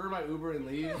just order my Uber and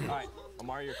leave? All right,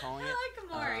 Amari, you're calling it. I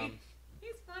like Amari.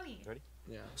 He's funny. Ready?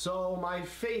 Yeah. So my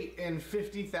fate in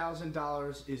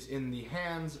 $50,000 is in the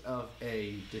hands of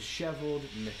a disheveled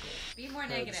nickel. Be more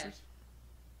negative.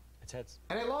 It's heads.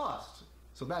 And I lost.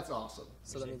 So that's awesome.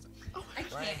 So that means I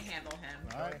can't handle him.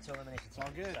 All right, so elimination. It's all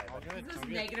good. All good. This is a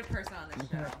negative person on this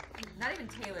show. Not even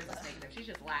Taylor's just negative. She's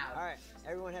just loud. All right,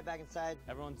 everyone head back inside.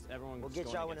 Everyone. We'll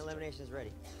get y'all when elimination's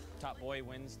ready. Top boy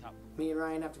wins. Top. Me and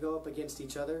Ryan have to go up against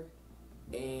each other,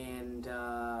 and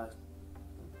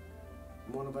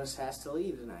one of us has to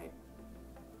leave tonight.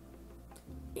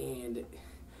 And it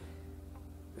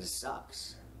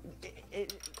sucks.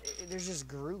 There's just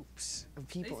groups of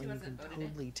people, he and you wasn't can voted in.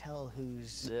 totally tell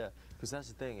who's. Yeah, because that's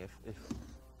the thing. If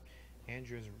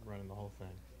Andrea's running the whole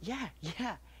thing. Yeah.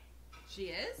 She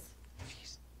is?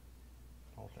 She's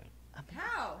Whole thing.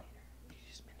 How?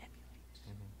 just manipulates.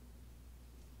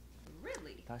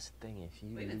 Really? that's the thing, if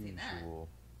you We haven't seen lose that. your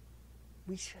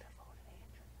We should have voted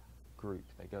Andrea. group,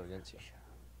 they go against you.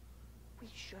 We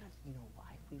should have. You know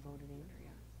why we voted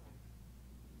Andrea?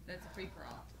 That's a free for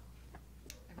all.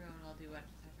 Everyone will do whatever.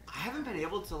 I haven't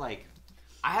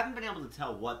been able to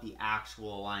tell what the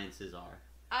actual alliances are.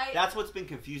 I That's what's been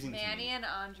confusing to Manny me. and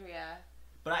Andrea.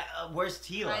 But where's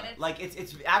Tila? Ryan, it's- Like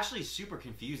it's actually super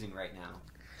confusing right now.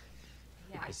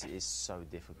 Yeah. It's so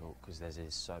difficult because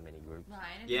there's so many groups.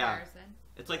 Ryan and Yeah. Harrison.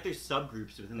 It's like there's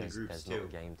subgroups within the groups There's too. not a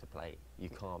game to play. You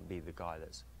can't be the guy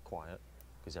that's quiet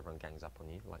because everyone gangs up on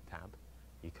you, like Tab.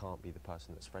 You can't be the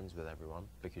person that's friends with everyone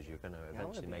because you're going to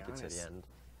eventually make it to the end,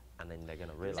 and then they're going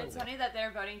to realize. It's funny that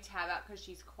they're voting Tab out because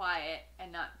she's quiet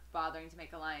and not bothering to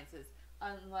make alliances.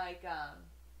 Unlike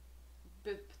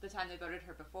the time they voted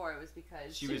her before, it was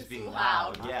because She was being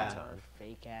loud. loud. Yeah.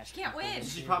 Fake ass. She can't win.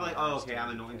 She's probably like, oh, okay,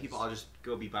 I'm annoying people. I'll just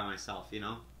go be by myself, you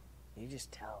know? You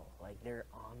just tell, like they're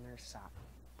on their side,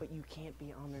 but you can't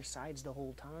be on their sides the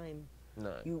whole time.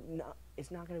 No. It's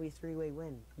not gonna be a 3-way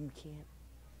win. You can't.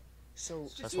 So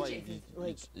That's why you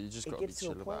just it got to be gets to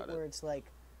chill a point about where it. it's like.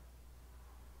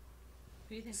 Who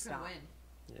do you think's Stop. gonna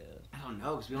win? Yeah. I don't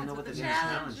know, because we don't know what the new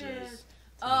challenge challenge is.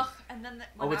 Ugh, and then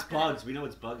Oh, it's bugs. We know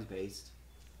it's bugs based.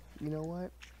 You know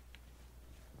what?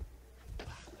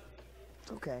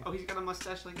 Okay. Oh, he's got a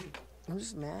mustache like me. I'm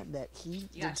just mad that he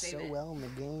You gotta did save so it. well in the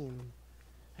game.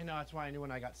 I know, that's why I knew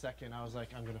when I got second, I was like,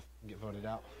 I'm gonna get voted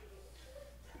out.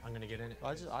 I'm gonna get in it.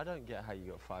 I don't get how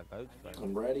you got 5 votes. Though.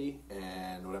 I'm ready,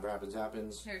 and whatever happens,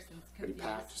 happens. Harrison's Pretty confused.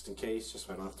 packed just in case, just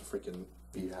so I don't have to freaking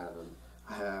be having.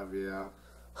 I have, yeah.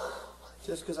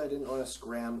 Just because I didn't want to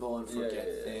scramble and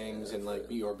forget things and like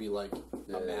be like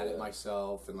I'm mad at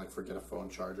myself and like forget a phone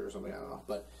charger or something. I don't know,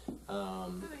 but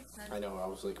makes sense. I know I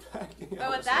was like packing. But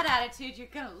with that attitude, you're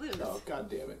gonna lose. Oh god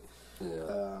damn it!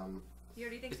 He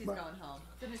already thinks he's But- going home.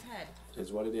 It's in his head.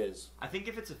 It's what it is. I think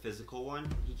if it's a physical one,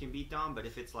 he can beat Dom, but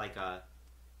if it's like a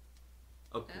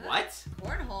what?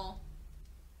 Cornhole.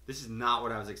 This is not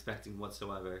what I was expecting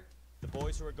whatsoever. The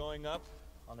boys who are going up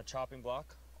on the chopping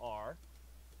block are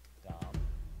Dom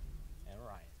and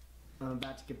Ryan. I'm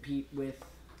about to compete with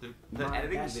The my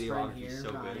editing best video friend is here,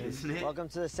 so good, Ryan. isn't it? Welcome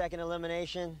to the second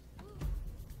elimination.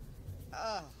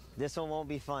 This one won't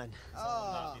be fun.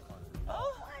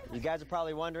 You guys are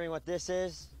probably wondering what this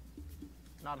is.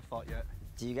 Not a fault yet.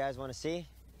 Do you guys want to see?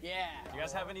 Yeah. You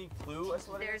guys have any clue as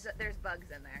to what it is? There's bugs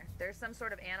in there. There's some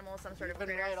sort of animal, some sort of been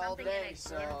critter, right all something day, in it.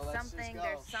 so in let's just something. go.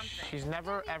 There's something. She's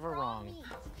never ever wrong.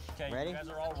 Okay, Ready? you guys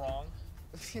are all wrong.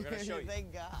 We're gonna show you.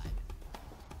 Thank God.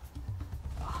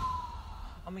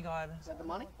 Oh my god. Is that the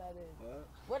money?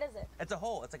 What is it? It's a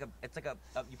hole. It's like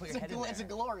a you put your head in there. It's a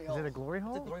glory hole. Is it a glory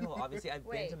hole? It's a glory hole. Obviously, I've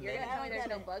Wait, been to you're many. gonna tell me there's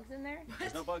no bugs in there?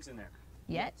 There's no bugs in there.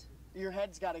 Yet? Your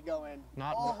head's got to go in.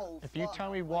 Not. Oh, If you fuck.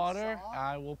 tell me water,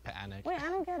 I will panic. Wait, I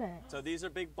don't get it. So these are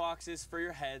big boxes for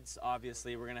your heads.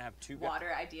 Obviously, we're gonna have two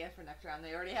Water idea for next round.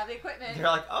 They already have the equipment. They're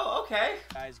like, oh, okay.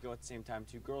 guys go at the same time.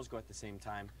 2 girls go at the same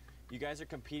time. You guys are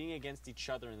competing against each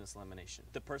other in this elimination.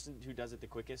 The person who does it the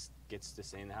quickest gets to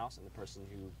stay in the house, and the person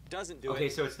who doesn't do it. Okay,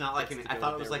 so it's not like gets an. to I go thought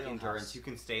to it was their like real endurance. house. You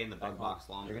can stay in the bug box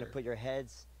longer. You're gonna put your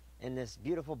heads in this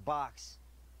beautiful box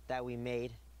that we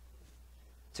made.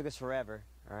 Took us forever,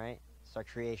 all right? It's our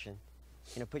creation.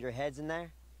 You're gonna put your heads in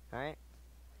there, all right?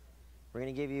 We're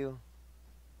gonna give you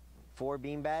 4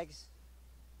 bean bags.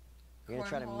 You're gonna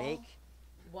try to Cornhole. make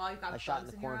While you got a shot in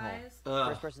bugs the in your cornhole. eyes.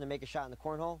 First person to make a shot in the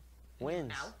cornhole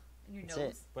wins. Ow. And your That's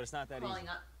nose. it. But it's not that crawling easy.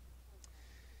 up.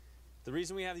 The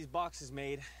reason we have these boxes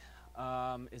made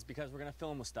is because we're gonna fill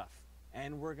them with stuff.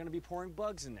 and we're gonna be pouring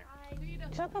bugs in there.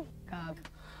 Shut the f up.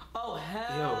 Oh,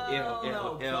 hell Ew,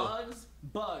 no. ew, ew.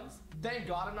 Bugs. Thank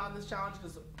God I'm not in this challenge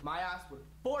because my ass would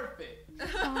forfeit.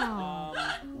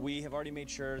 We have already made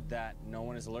sure that no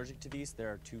one is allergic to these. There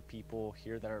are 2 people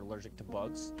here that are allergic to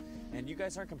bugs, and you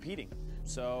guys aren't competing,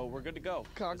 so we're good to go.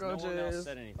 Cockroaches. No one else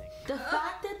said anything. The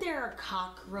fact that there are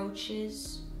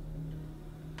cockroaches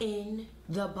in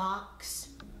the box,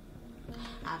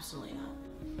 absolutely not.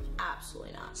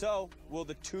 Absolutely not. So, will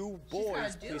the 2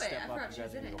 boys do please it. step I up? forgot You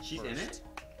guys she's in are gonna it. go She's first. in it?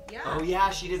 Yeah. Oh yeah,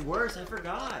 she did worse. I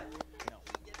forgot.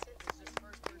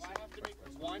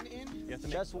 One in? You have to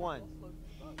Just one.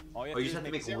 All Oh, you just have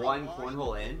to make one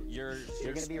cornhole in? You're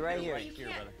gonna be right here. You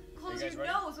can't brother. close You guys your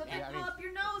ready? nose. What the hell up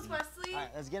your nose, Wesley? All right,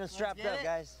 let's get them strapped up,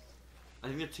 guys. I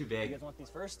think they're too You big. guys want these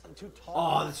first? I'm too tall.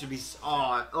 Oh, this would be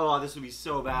this would be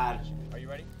so bad. Are you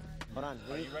ready? Hold on.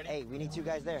 Are you ready? Hey, we need 2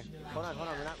 guys there. Hold on.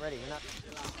 We're not ready. We're not.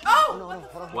 Oh! No,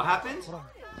 hold on. What happened? Hold on.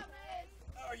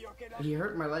 He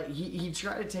hurt my leg. He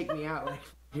tried to take me out like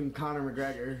him Conor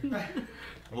McGregor.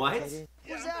 What? What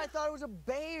was that? I thought it was a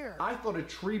bear. I thought a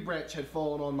tree branch had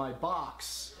fallen on my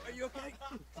box. Are you okay?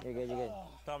 You're good.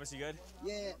 Thomas, you good?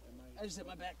 Yeah, I just hit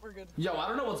my back. We're good. Yo, I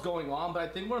don't know what's going on, but I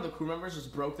think one of the crew members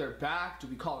just broke their back. Do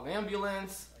we call an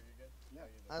ambulance?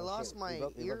 I lost my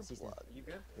earplug. You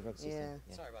good? Yeah.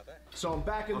 Sorry about that. So I'm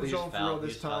back in Oh, the he zone just for fell. real He this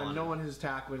just fell time. on No it. one is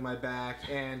tackling my back,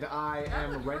 and I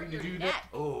am ready to do that.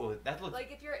 Oh, that looks. Like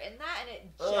if you're in that and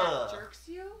it Ugh. jerks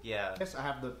you. Yeah. Yes, I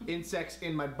have the insects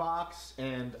in my box,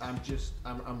 and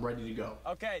I'm ready to go.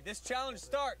 Okay, this challenge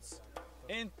starts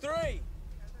in 3,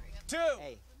 2,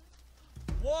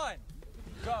 1,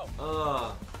 go.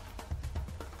 Ugh.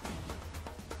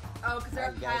 Oh, because they're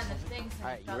up high on the things and All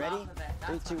right, it you fell ready? off of it.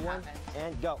 3, That's 2, what 1, happened.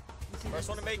 and go. You see First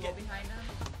the one to make stool it. behind them?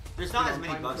 There's not as I'm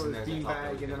many trying bugs to in there throw as I this thought there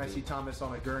beanbag, was and then gonna I see be. Thomas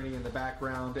on a gurney in the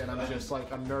background, and I'm just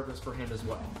like, I'm nervous for him as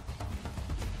well.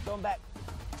 Going back.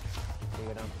 Here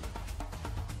you go, Dom.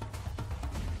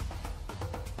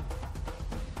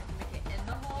 Make it in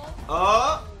the hole.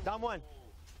 Oh! Dom won.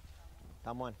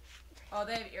 Oh,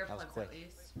 they have That was earplugs quick. at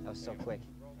least. That was so quick.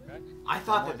 I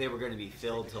thought that they were going to be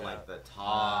filled to like the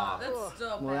top. That's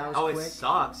still Well, that bad. was Oh, it quick.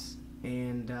 sucks.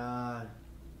 And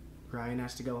Ryan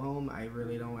has to go home. I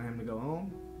really don't want him to go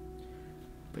home.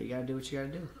 But you gotta do what you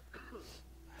gotta do.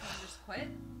 Just quit.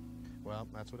 Well,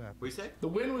 that's what happened. What you say? The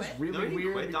win was Quit? really No, he didn't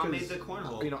weird quit. Dom because made the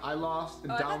cornhole. you know I lost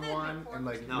and Oh, I thought Dom they had won, been and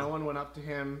like No. no one went up to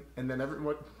him, and then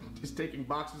everyone is taking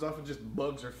boxes off, and just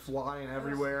bugs are flying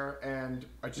everywhere, and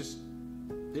it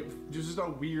was just a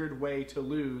weird way to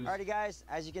lose. Alrighty, guys.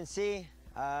 As you can see,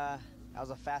 that was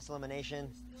a fast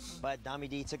elimination, but Dommy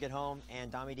D took it home,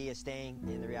 and Dommy D is staying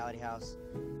in the reality house.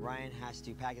 Ryan has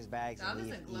to pack his bags Dom and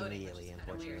leave isn't gloating, which immediately, is kinda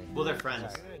unfortunately. Well, they're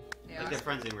friends. They Like are. they're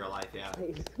friends in real life, yeah.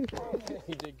 He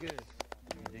did good.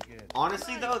 He did good.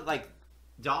 Honestly, though, like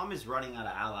Dom is running out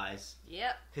of allies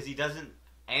Yep. because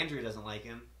Andrew doesn't like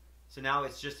him. So now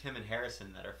it's just him and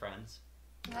Harrison that are friends.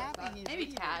 Maybe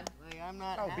Tad. Like, I'm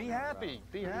not. Oh, be happy.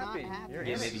 Be I'm not happy. happy. You're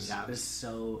Yeah, happy. maybe Tab. This is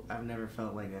so. I've never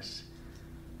felt like this.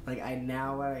 Like I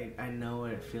know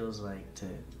what it feels like to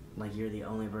like you're the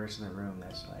only person in the room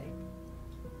that's like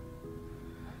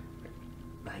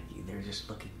they're just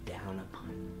looking down upon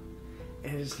you.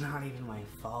 And it's not even my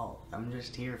fault. I'm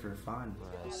just here for fun.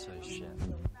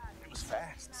 It was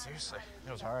fast. Seriously,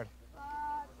 it was hard.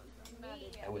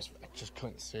 I just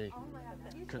couldn't see.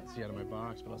 Couldn't see out of my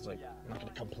box, but I was like, I'm not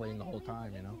gonna complain the whole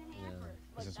time, you know? Yeah.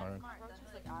 This is hard.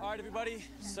 All right, everybody.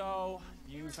 So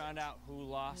you found out who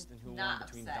lost and who Not won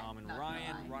between upset, Dom and not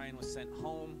Ryan. gonna lie. Ryan was sent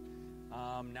home.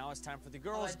 Now it's time for the Oh,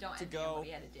 girls don't to envy him go. what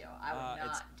he had to do. I would not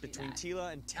It's do between that.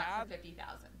 Tila and Not Tab. for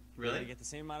 50,000. Really? To get the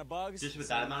same amount of bugs. Just with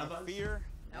same that amount of bugs? Fear.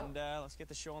 Nope. And let's get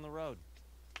the show on the road.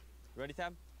 You ready,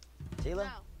 Tab? Tila,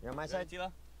 you're on my You side? ready,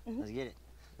 Tila? Let's get it.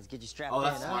 Let's get you strapped Oh, in.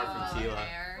 that's huh? smart from Tila.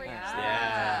 Hair, yeah.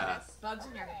 Yeah. Bugs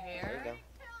in your hair. There you go.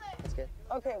 That's good.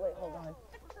 Okay, wait, hold on.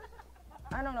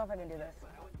 I don't know if I can do this.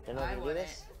 You know I if you do wouldn't.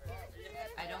 this?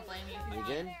 I don't blame you. if You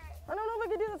did. good? I don't know if I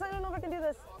can do this. I don't know if I can do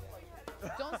this.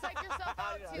 Don't psych yourself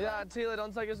out, Tila. Yeah, Tila,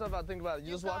 don't psych yourself out. Think about it.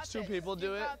 You just watch two people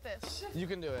do it. You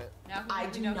can do it. Now, I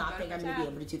do not think I'm going to be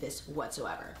able to do this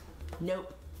whatsoever.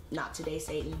 Nope. Not today,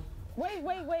 Satan. Wait.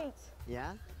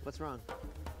 Yeah? What's wrong?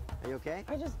 Are you okay?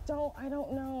 I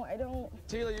don't know.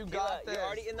 Tila, you got this. You're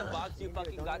already in the box. You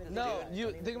fucking got this. No, dude.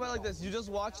 you think about it like this. You just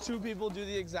watch two people do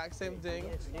the exact same thing.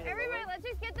 Everybody, let's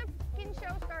just get the fucking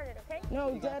show started, okay?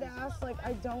 No, dead ass. Like,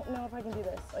 I don't know if I can do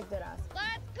this. Like, dead ass.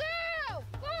 Let's go!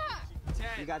 Fuck!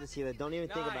 10, You got this, Tila. Don't even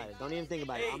think about it. Don't even think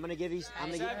about it. I'm gonna give you. I'm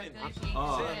gonna give.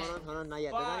 Hold on, not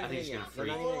yet. They're not I even think in she's yet. gonna They're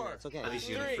not freak. even in yet. It's okay. I think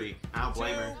she's gonna freak. I don't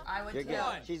blame her. I would You're too.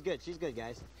 good. She's good. She's good,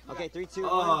 guys. Okay, 3, 2,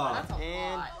 1, Oh.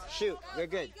 and shoot. You're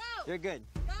good. You're good.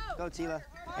 Go, Tila.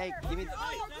 Hey, give me.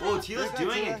 Oh, Tila's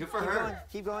doing Tila. it. Good for Keep her. going.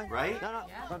 Keep going. Right? No.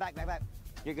 Go back.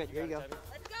 You're good. Here you go. Let's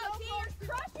go, T. You're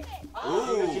crushing it.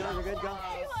 Ooh. Tila, you're good. Go.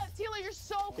 Tila, you're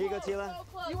so close. Here you go, Tila. So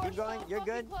close. Keep going. You're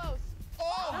good. Close. I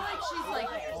feel like she's like.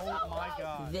 Oh my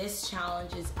god. This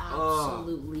challenge is Oh.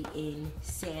 absolutely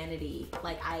insanity.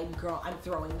 Like I'm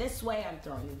throwing this way, I'm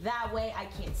throwing that way. I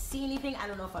can't see anything. I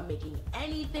don't know if I'm making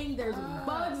anything. There's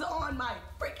bugs on my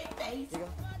freaking face.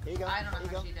 Here you go. I don't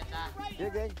know how she did that. You're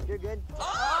good. You're good.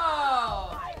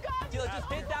 Oh! my god. Tila,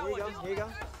 just hit that Here you one. go. Here you go.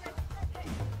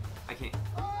 I can't.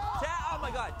 Oh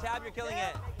my god, Tab, you're killing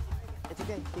it. It's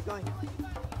okay. Keep going.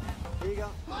 Here you go.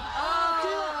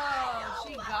 Oh!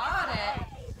 She got it.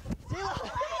 Tila.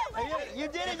 You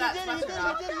did it. You did it. You did it.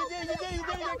 You did it. You did it. You did it. You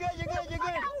did it. You're good. You're good. You're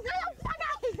good.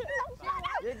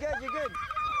 You're good. You're good.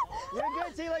 You're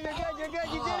good, Tila. You're good. You're good.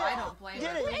 You did it. I don't blame You did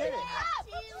her. it. You did it.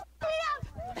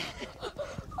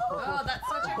 Oh, that's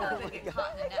such a good thing to get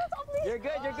caught in the net. You're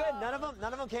good. You're good. None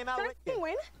of them came out with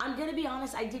you. I'm gonna be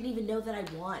honest, I didn't even know that I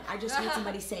won. I just heard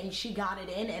somebody saying she got it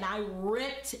in and I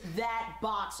ripped that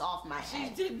box off my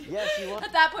head. She did. Yes, you won.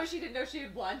 At that point, she didn't know she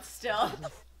had won still.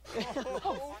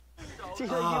 Tila, you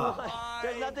won.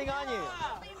 There's nothing on you.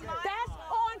 That's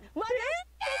on my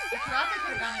The traffic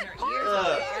could have gone in her ears with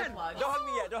the earplugs. Don't hug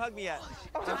me yet. Don't hug me yet.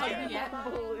 Don't hug me yet.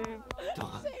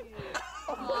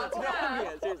 Oh, Don't hug me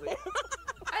yet. Seriously.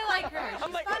 I like her.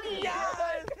 She's funny.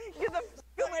 Yes! Get the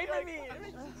f away from me!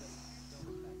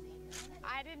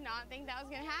 I did not think that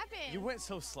was gonna happen. You went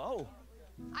so slow.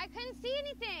 I couldn't see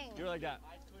anything. You were like that.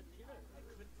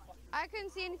 I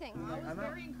couldn't see anything. I'm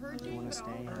very encouraging. You want to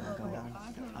stay and go down?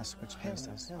 I'll switch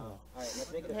places. All right,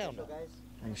 let's make it official, guys.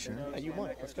 Are you sure? You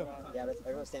won. Let's go. Yeah, let's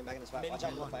everyone stand back in the spot. Watch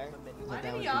out for the fire. Why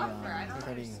did he offer? I don't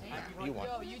Everybody, understand. you won.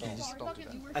 Yeah, just don't do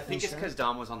that. I think it's because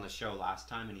Dom was on the show last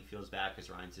time and he feels bad because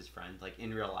Ryan's his friend, like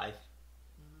in real life.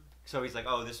 So he's like,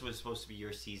 oh, this was supposed to be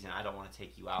your season. I don't want to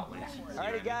take you out when it's.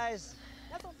 Alrighty, guys.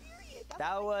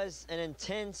 That was an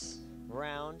intense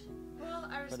round Well,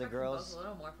 I for the respect them girls. both a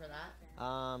little more for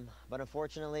that. But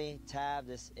unfortunately, Tab,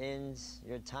 this ends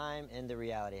your time in the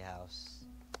reality house.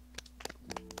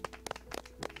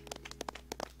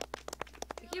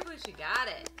 I can't believe she got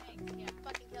it.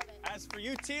 As for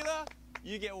you, Tila,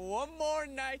 you get one more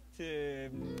night to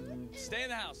stay in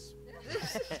the house.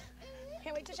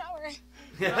 Can't wait to shower.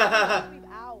 All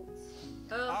Out.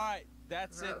 right,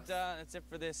 that's it. That's it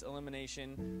for this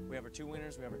elimination. We have our 2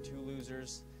 winners. We have our 2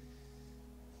 losers.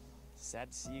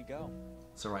 Sad to see you go.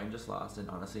 So Ryan just lost, and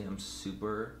honestly, I'm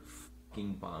super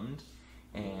fucking bummed.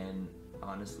 And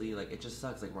honestly, like, it just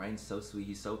sucks. Like, Ryan's so sweet.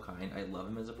 He's so kind. I love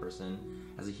him as a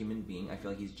person, as a human being. I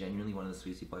feel like he's genuinely one of the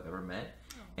sweetest people I've ever met.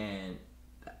 And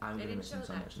I'm They gonna didn't miss show him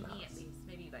so that much to in the me, house. at least.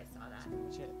 Maybe you guys saw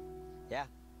that. Yeah,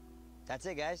 that's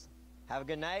it, guys. Have a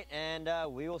good night, and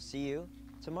we will see you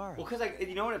tomorrow. Well, because like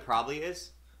you know what it probably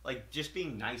is. Like just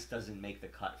being nice doesn't make the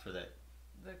cut for the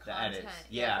content, edits.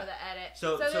 yeah, for the edit.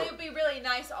 So it would be really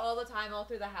nice all the time, all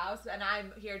through the house, and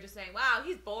I'm here just saying, "Wow,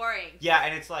 he's boring." Yeah,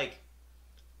 and it's like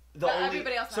the But only.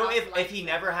 everybody else in the So house if likes he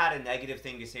never had a negative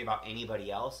thing to say about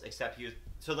anybody else except he was.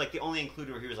 So like the only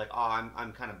included where he was like, oh,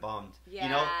 I'm kind of bummed. You know.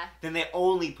 Yeah. Then they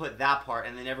only put that part,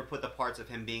 and they never put the parts of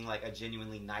him being like a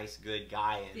genuinely nice, good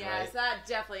guy in. Yeah, right? so that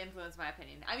definitely influenced my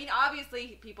opinion. I mean,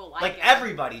 obviously, people like Like him.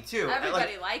 everybody too.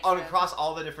 Everybody like, likes on him. across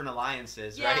all the different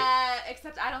alliances, Yeah, right?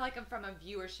 except I don't like him from a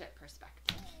viewership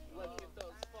perspective.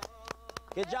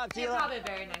 Good job, He's Tila. probably a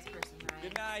very nice person, right?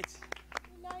 Good night.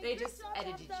 They just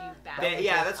edited you back.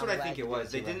 Yeah, that's what I think it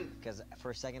was. They didn't. Because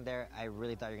for a second there, I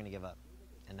really thought you were gonna give up,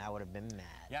 and I would have been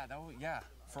mad. Yeah,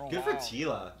 for a Good while. for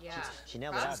Tila. Yeah. She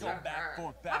nailed it out. Go back,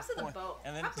 forth, back, Props to the forth. boat.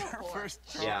 And then Props to her the boat. first,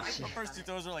 Yeah. her first 2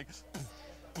 throws were like,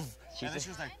 and then she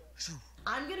was like,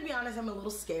 I'm gonna be honest, I'm a little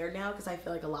scared now because I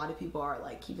feel like a lot of people are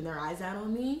like keeping their eyes out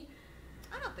on me.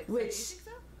 I don't think so. Which, You think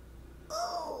so?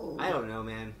 oh, I don't know,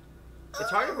 man. It's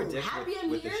hard to predict happy I'm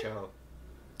with the here? show.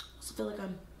 I also feel like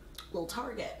I'm a little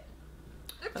target,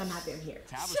 but I'm happy I'm here.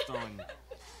 Tab was throwing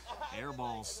air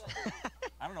balls.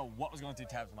 I don't know what was going through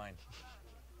Tab's mind.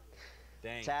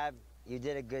 Dang. Tab, you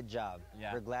did a good job.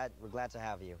 Yeah. We're glad to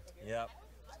have you. Yep.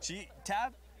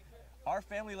 Tab, our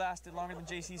family lasted longer than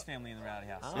JC's family in the reality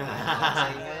house. Oh, so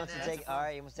you want to take, all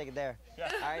right, you must take it there.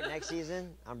 Yeah. All right, next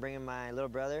season, I'm bringing my little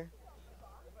brother.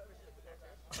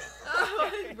 Oh,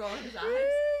 he's rolling his eyes.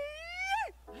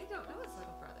 I don't know his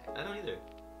little brother. I don't either.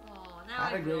 Oh, I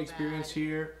had a great experience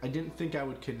here. I didn't think I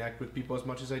would connect with people as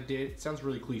much as I did. It sounds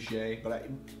really cliche, but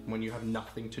when you have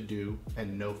nothing to do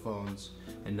and no phones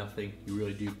and nothing, you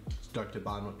really do start to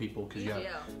bond with people because you have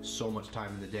so much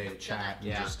time in the day to chat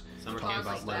and just talk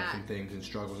about life and things and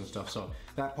struggles and stuff. So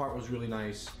that part was really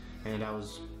nice, and I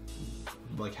was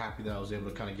like happy that I was able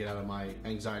to kind of get out of my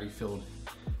anxiety-filled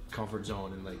comfort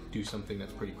zone and like do something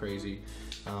that's pretty crazy.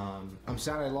 I'm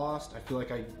sad I lost. I feel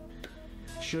like I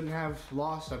shouldn't have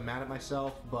lost. I'm mad at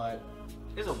myself, but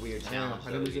it's a weird challenge.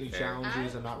 I didn't lose any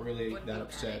challenges. I'm not really that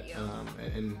upset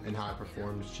in how I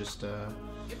performed. It's just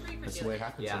that's the way it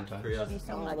happens sometimes. Thank you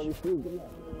so much. I'm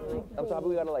so happy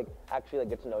we got to actually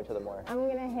get to know each other more. I'm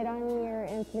gonna hit on your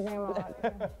Instagram a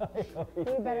lot.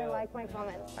 You better like my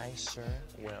comments. I sure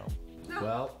will.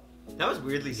 Well, that was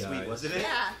weirdly sweet, wasn't it?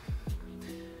 Yeah.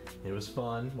 It was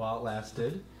fun while it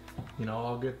lasted. You know,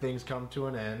 all good things come to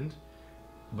an end,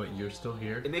 but you're still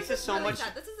here. It makes it so much.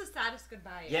 Sad. This is the saddest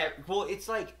goodbye. Yeah, well, it's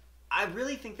like I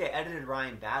really think they edited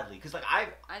Ryan badly because like I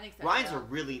think so Ryan's too. a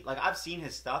really I've seen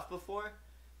his stuff before,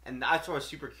 and that's why I was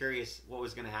super curious what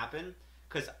was gonna happen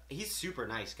because he's super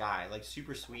nice guy, like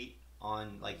super sweet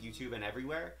on like YouTube and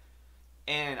everywhere,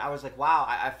 and I was like, wow,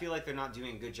 I feel like they're not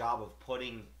doing a good job of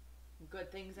putting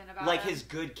good things in about like him. his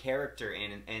good character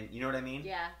in, and you know what I mean?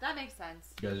 Yeah, that makes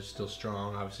sense. You guys are still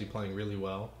strong, obviously playing really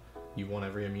well. You've won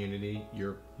every immunity.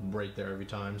 You're right there every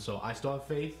time. So I still have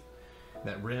faith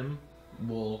that Rim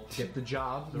will get the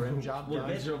job. The Rim job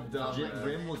done.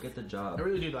 Rim will get the job. I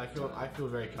really do. I feel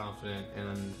very confident,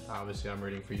 and obviously I'm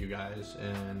rooting for you guys.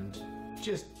 And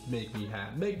just make me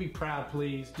happy, make me proud,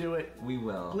 please. Do it. We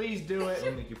will. Please do it.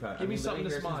 We'll make you proud. Give me something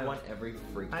to smile. Won every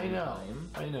freaking I know.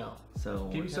 time. I know. So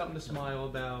give me something to smile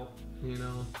about. You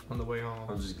know, on the way home.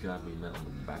 I'm just glad we met on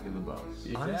the back of the bus.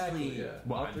 Exactly. Honestly,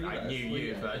 Well, I knew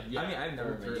you, but I mean, I've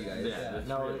never met you guys. Yeah.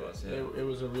 No, it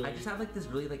was a really. I just have like this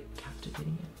really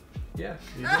captivating. Yeah.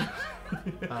 No,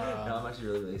 I'm actually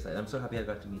really excited. I'm so happy I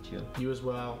got to meet you. You as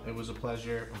well. It was a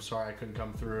pleasure. I'm sorry I couldn't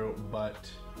come through, but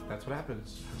that's what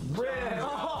happens.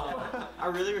 I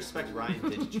really respect Ryan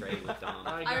did trade with Dom.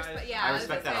 I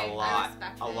respect that a lot.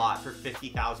 A lot for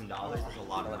 $50,000. That's a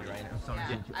lot of money right now.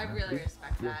 Yeah, I really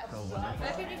respect that. But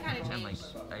I think it kind of changed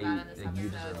that in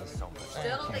this episode.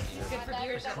 Still don't think it's good for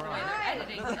viewership the way they're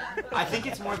editing them. I think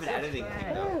it's more of an editing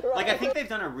thing though. Like I think they've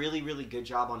done a really, really good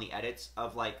job on the edits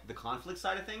of like the conflict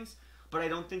side of things. But I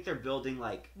don't think they're building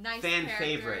like nice fan character.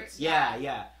 favorites. Yeah.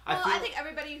 Well, I think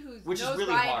everybody who which knows is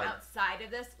really Ryan hard. outside of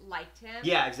this liked him.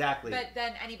 Yeah, exactly. But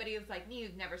then anybody who's like me,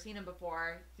 who's never seen him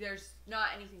before, there's not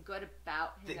anything good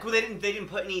about him. They didn't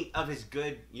put any of his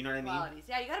good, you know what I mean? Qualities.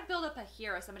 Yeah, you got to build up a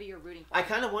hero, somebody you're rooting for. I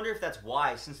kind of wonder if that's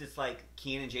why, since it's like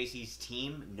Kian and JC's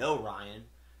team know Ryan,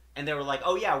 and they were like,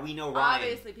 oh yeah, we know Ryan.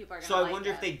 Obviously, people are gonna. So I like wonder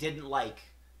him. if they didn't like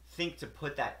think to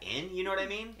put that in. You know what I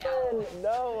mean?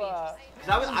 No.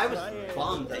 Because I was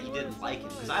bummed that you didn't like him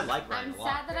because I like Ryan I'm a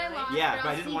lot. sad that I lost. Yeah, but I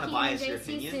I'll didn't see want to Kian bias and your JC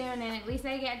opinion. soon, and at least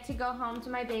I get to go home to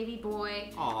my baby boy,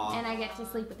 Aww. and I get to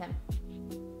sleep with him.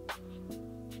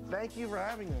 Thank you for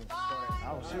having me.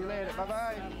 I'll see you later.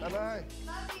 Bye-bye. Bye-bye.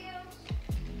 Love you.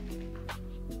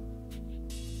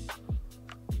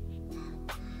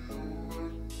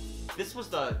 This was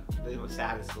the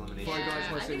saddest elimination. Before I go, I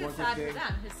just want to say one quick sad for thing.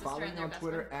 them. His sister Follow and me their on best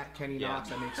Twitter friend. at Kenny Yeah.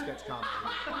 Knox. I make sketch comedy.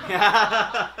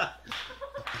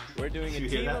 We're doing a Did you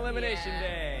hear team that? elimination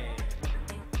day.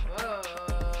 Whoa.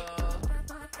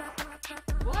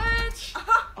 What?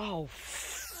 Oh,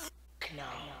 no.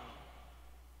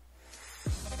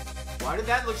 Why did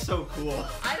that look so cool?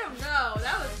 I don't know.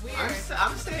 That was weird.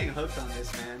 I'm staying hooked on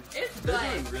this, man. It's They're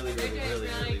fun. doing really, They're really,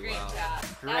 doing really great well. job.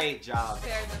 Great job.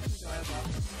 Very much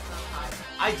enjoyable.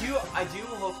 I do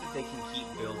hope that they can keep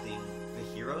building the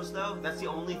heroes though. That's the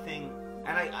only thing,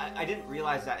 and I didn't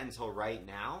realize that until right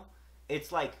now.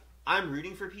 It's like I'm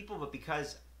rooting for people, but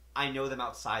because I know them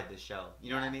outside the show.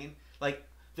 You know what I mean? Like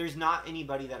there's not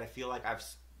anybody that I feel like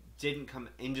didn't come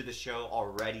into the show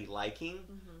already liking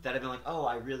that I've been like, oh,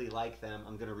 I really like them.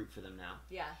 I'm gonna root for them now.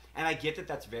 Yeah. And I get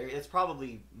that it's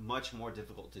probably much more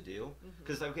difficult to do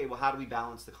because okay, well, how do we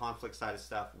balance the conflict side of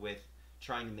stuff with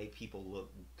trying to make people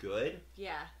look good?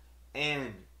 Yeah.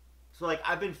 And so like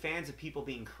I've been fans of people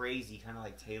being crazy, kind of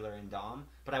like Taylor and Dom,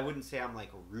 but I wouldn't say I'm like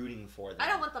rooting for them. I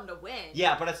don't want them to win.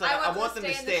 Yeah, but it's like I want them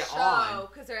to stay on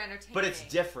because they're entertaining. But it's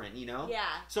different, you know? Yeah.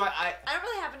 So I don't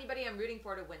really have anybody I'm rooting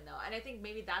for to win though, and I think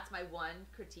maybe that's my one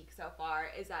critique so far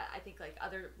is that I think like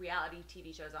other reality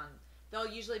TV shows they'll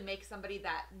usually make somebody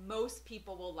that most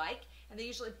people will like, and they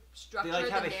usually structure they like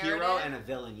have the a narrative. hero and a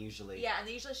villain usually. Yeah, and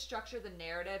they usually structure the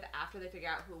narrative after they figure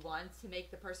out who won to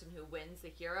make the person who wins the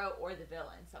hero or the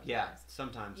villain sometimes. Yeah,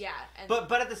 sometimes. Yeah.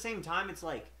 But at the same time, it's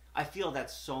like I feel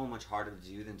that's so much harder to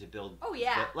do than to build. Oh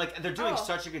yeah. Like they're doing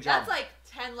such a good job. That's like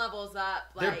 10 levels up.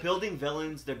 Like, they're building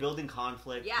villains. They're building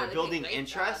conflict. Yeah, they're building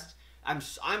interest. I'm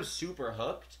super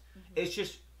hooked. It's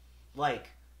just like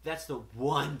that's the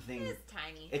one thing. It's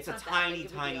tiny. It's a not that tiny, big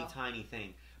of a tiny, deal. tiny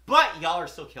thing. But y'all are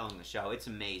still killing the show. It's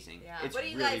amazing. Yeah. It's What do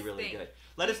you really, guys really think? good.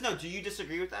 Let us know. Do you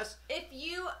disagree with us? If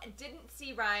you didn't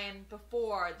see Ryan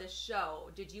before the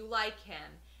show, did you like him?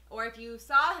 Or if you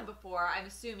saw him before, I'm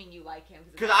assuming you like him.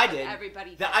 Because I did.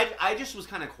 Everybody did. I just was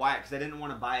kind of quiet because I didn't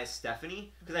want to bias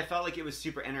Stephanie because I felt like it was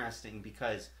super interesting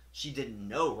because she didn't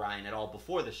know Ryan at all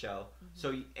before the show. So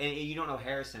and you don't know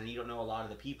Harrison and you don't know a lot of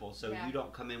the people, so Yeah. you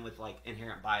don't come in with like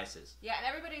inherent biases. Yeah, and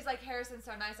everybody's like, Harrison's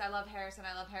so nice. I love Harrison.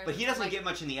 I love Harrison. But he doesn't like, get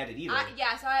much in the edit either.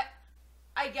 Yeah, so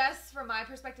I guess from my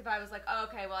perspective, I was like, oh,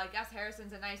 okay, well, I guess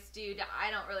Harrison's a nice dude.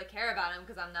 I don't really care about him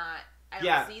because I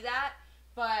don't see that.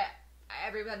 But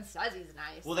everyone says he's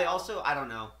nice. Well, they also, I don't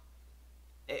know.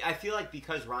 I feel like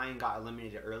because Ryan got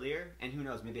eliminated earlier, and who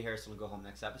knows, maybe Harrison will go home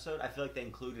next episode, I feel like they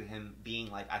included him being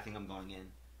like, I think I'm going in.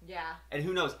 Yeah. And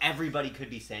who knows, everybody could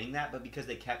be saying that, but because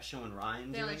they kept showing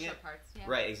Ryan They doing only it. show parts, yeah.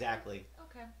 Right, exactly.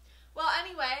 Okay. Well,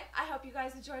 anyway, I hope you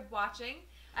guys enjoyed watching.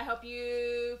 I hope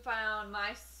you found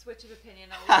my switch of opinion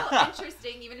a little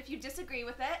interesting, even if you disagree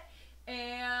with it.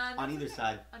 And On either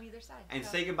side. On either side. And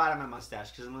So- say goodbye to my mustache,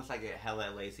 because unless I get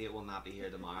hella lazy, it will not be here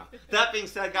tomorrow. That being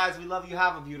said, guys, we love you.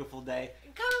 Have a beautiful day.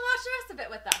 Come and watch the rest of it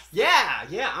with us. Yeah.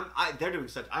 They're doing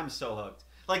I'm so hooked.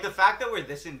 Like, the fact that we're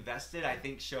this invested, I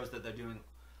think, shows that they're doing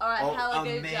hella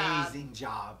good amazing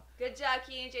job. Good job,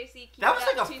 Kian and JC. Keep That was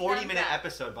it up. like a 2 40-minute thumbs up.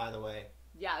 episode, by the way.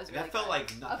 Yeah, it was really That felt good.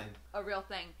 like nothing. A real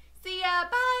thing. See ya.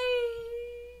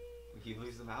 Bye. You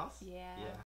lose the mouse? Yeah.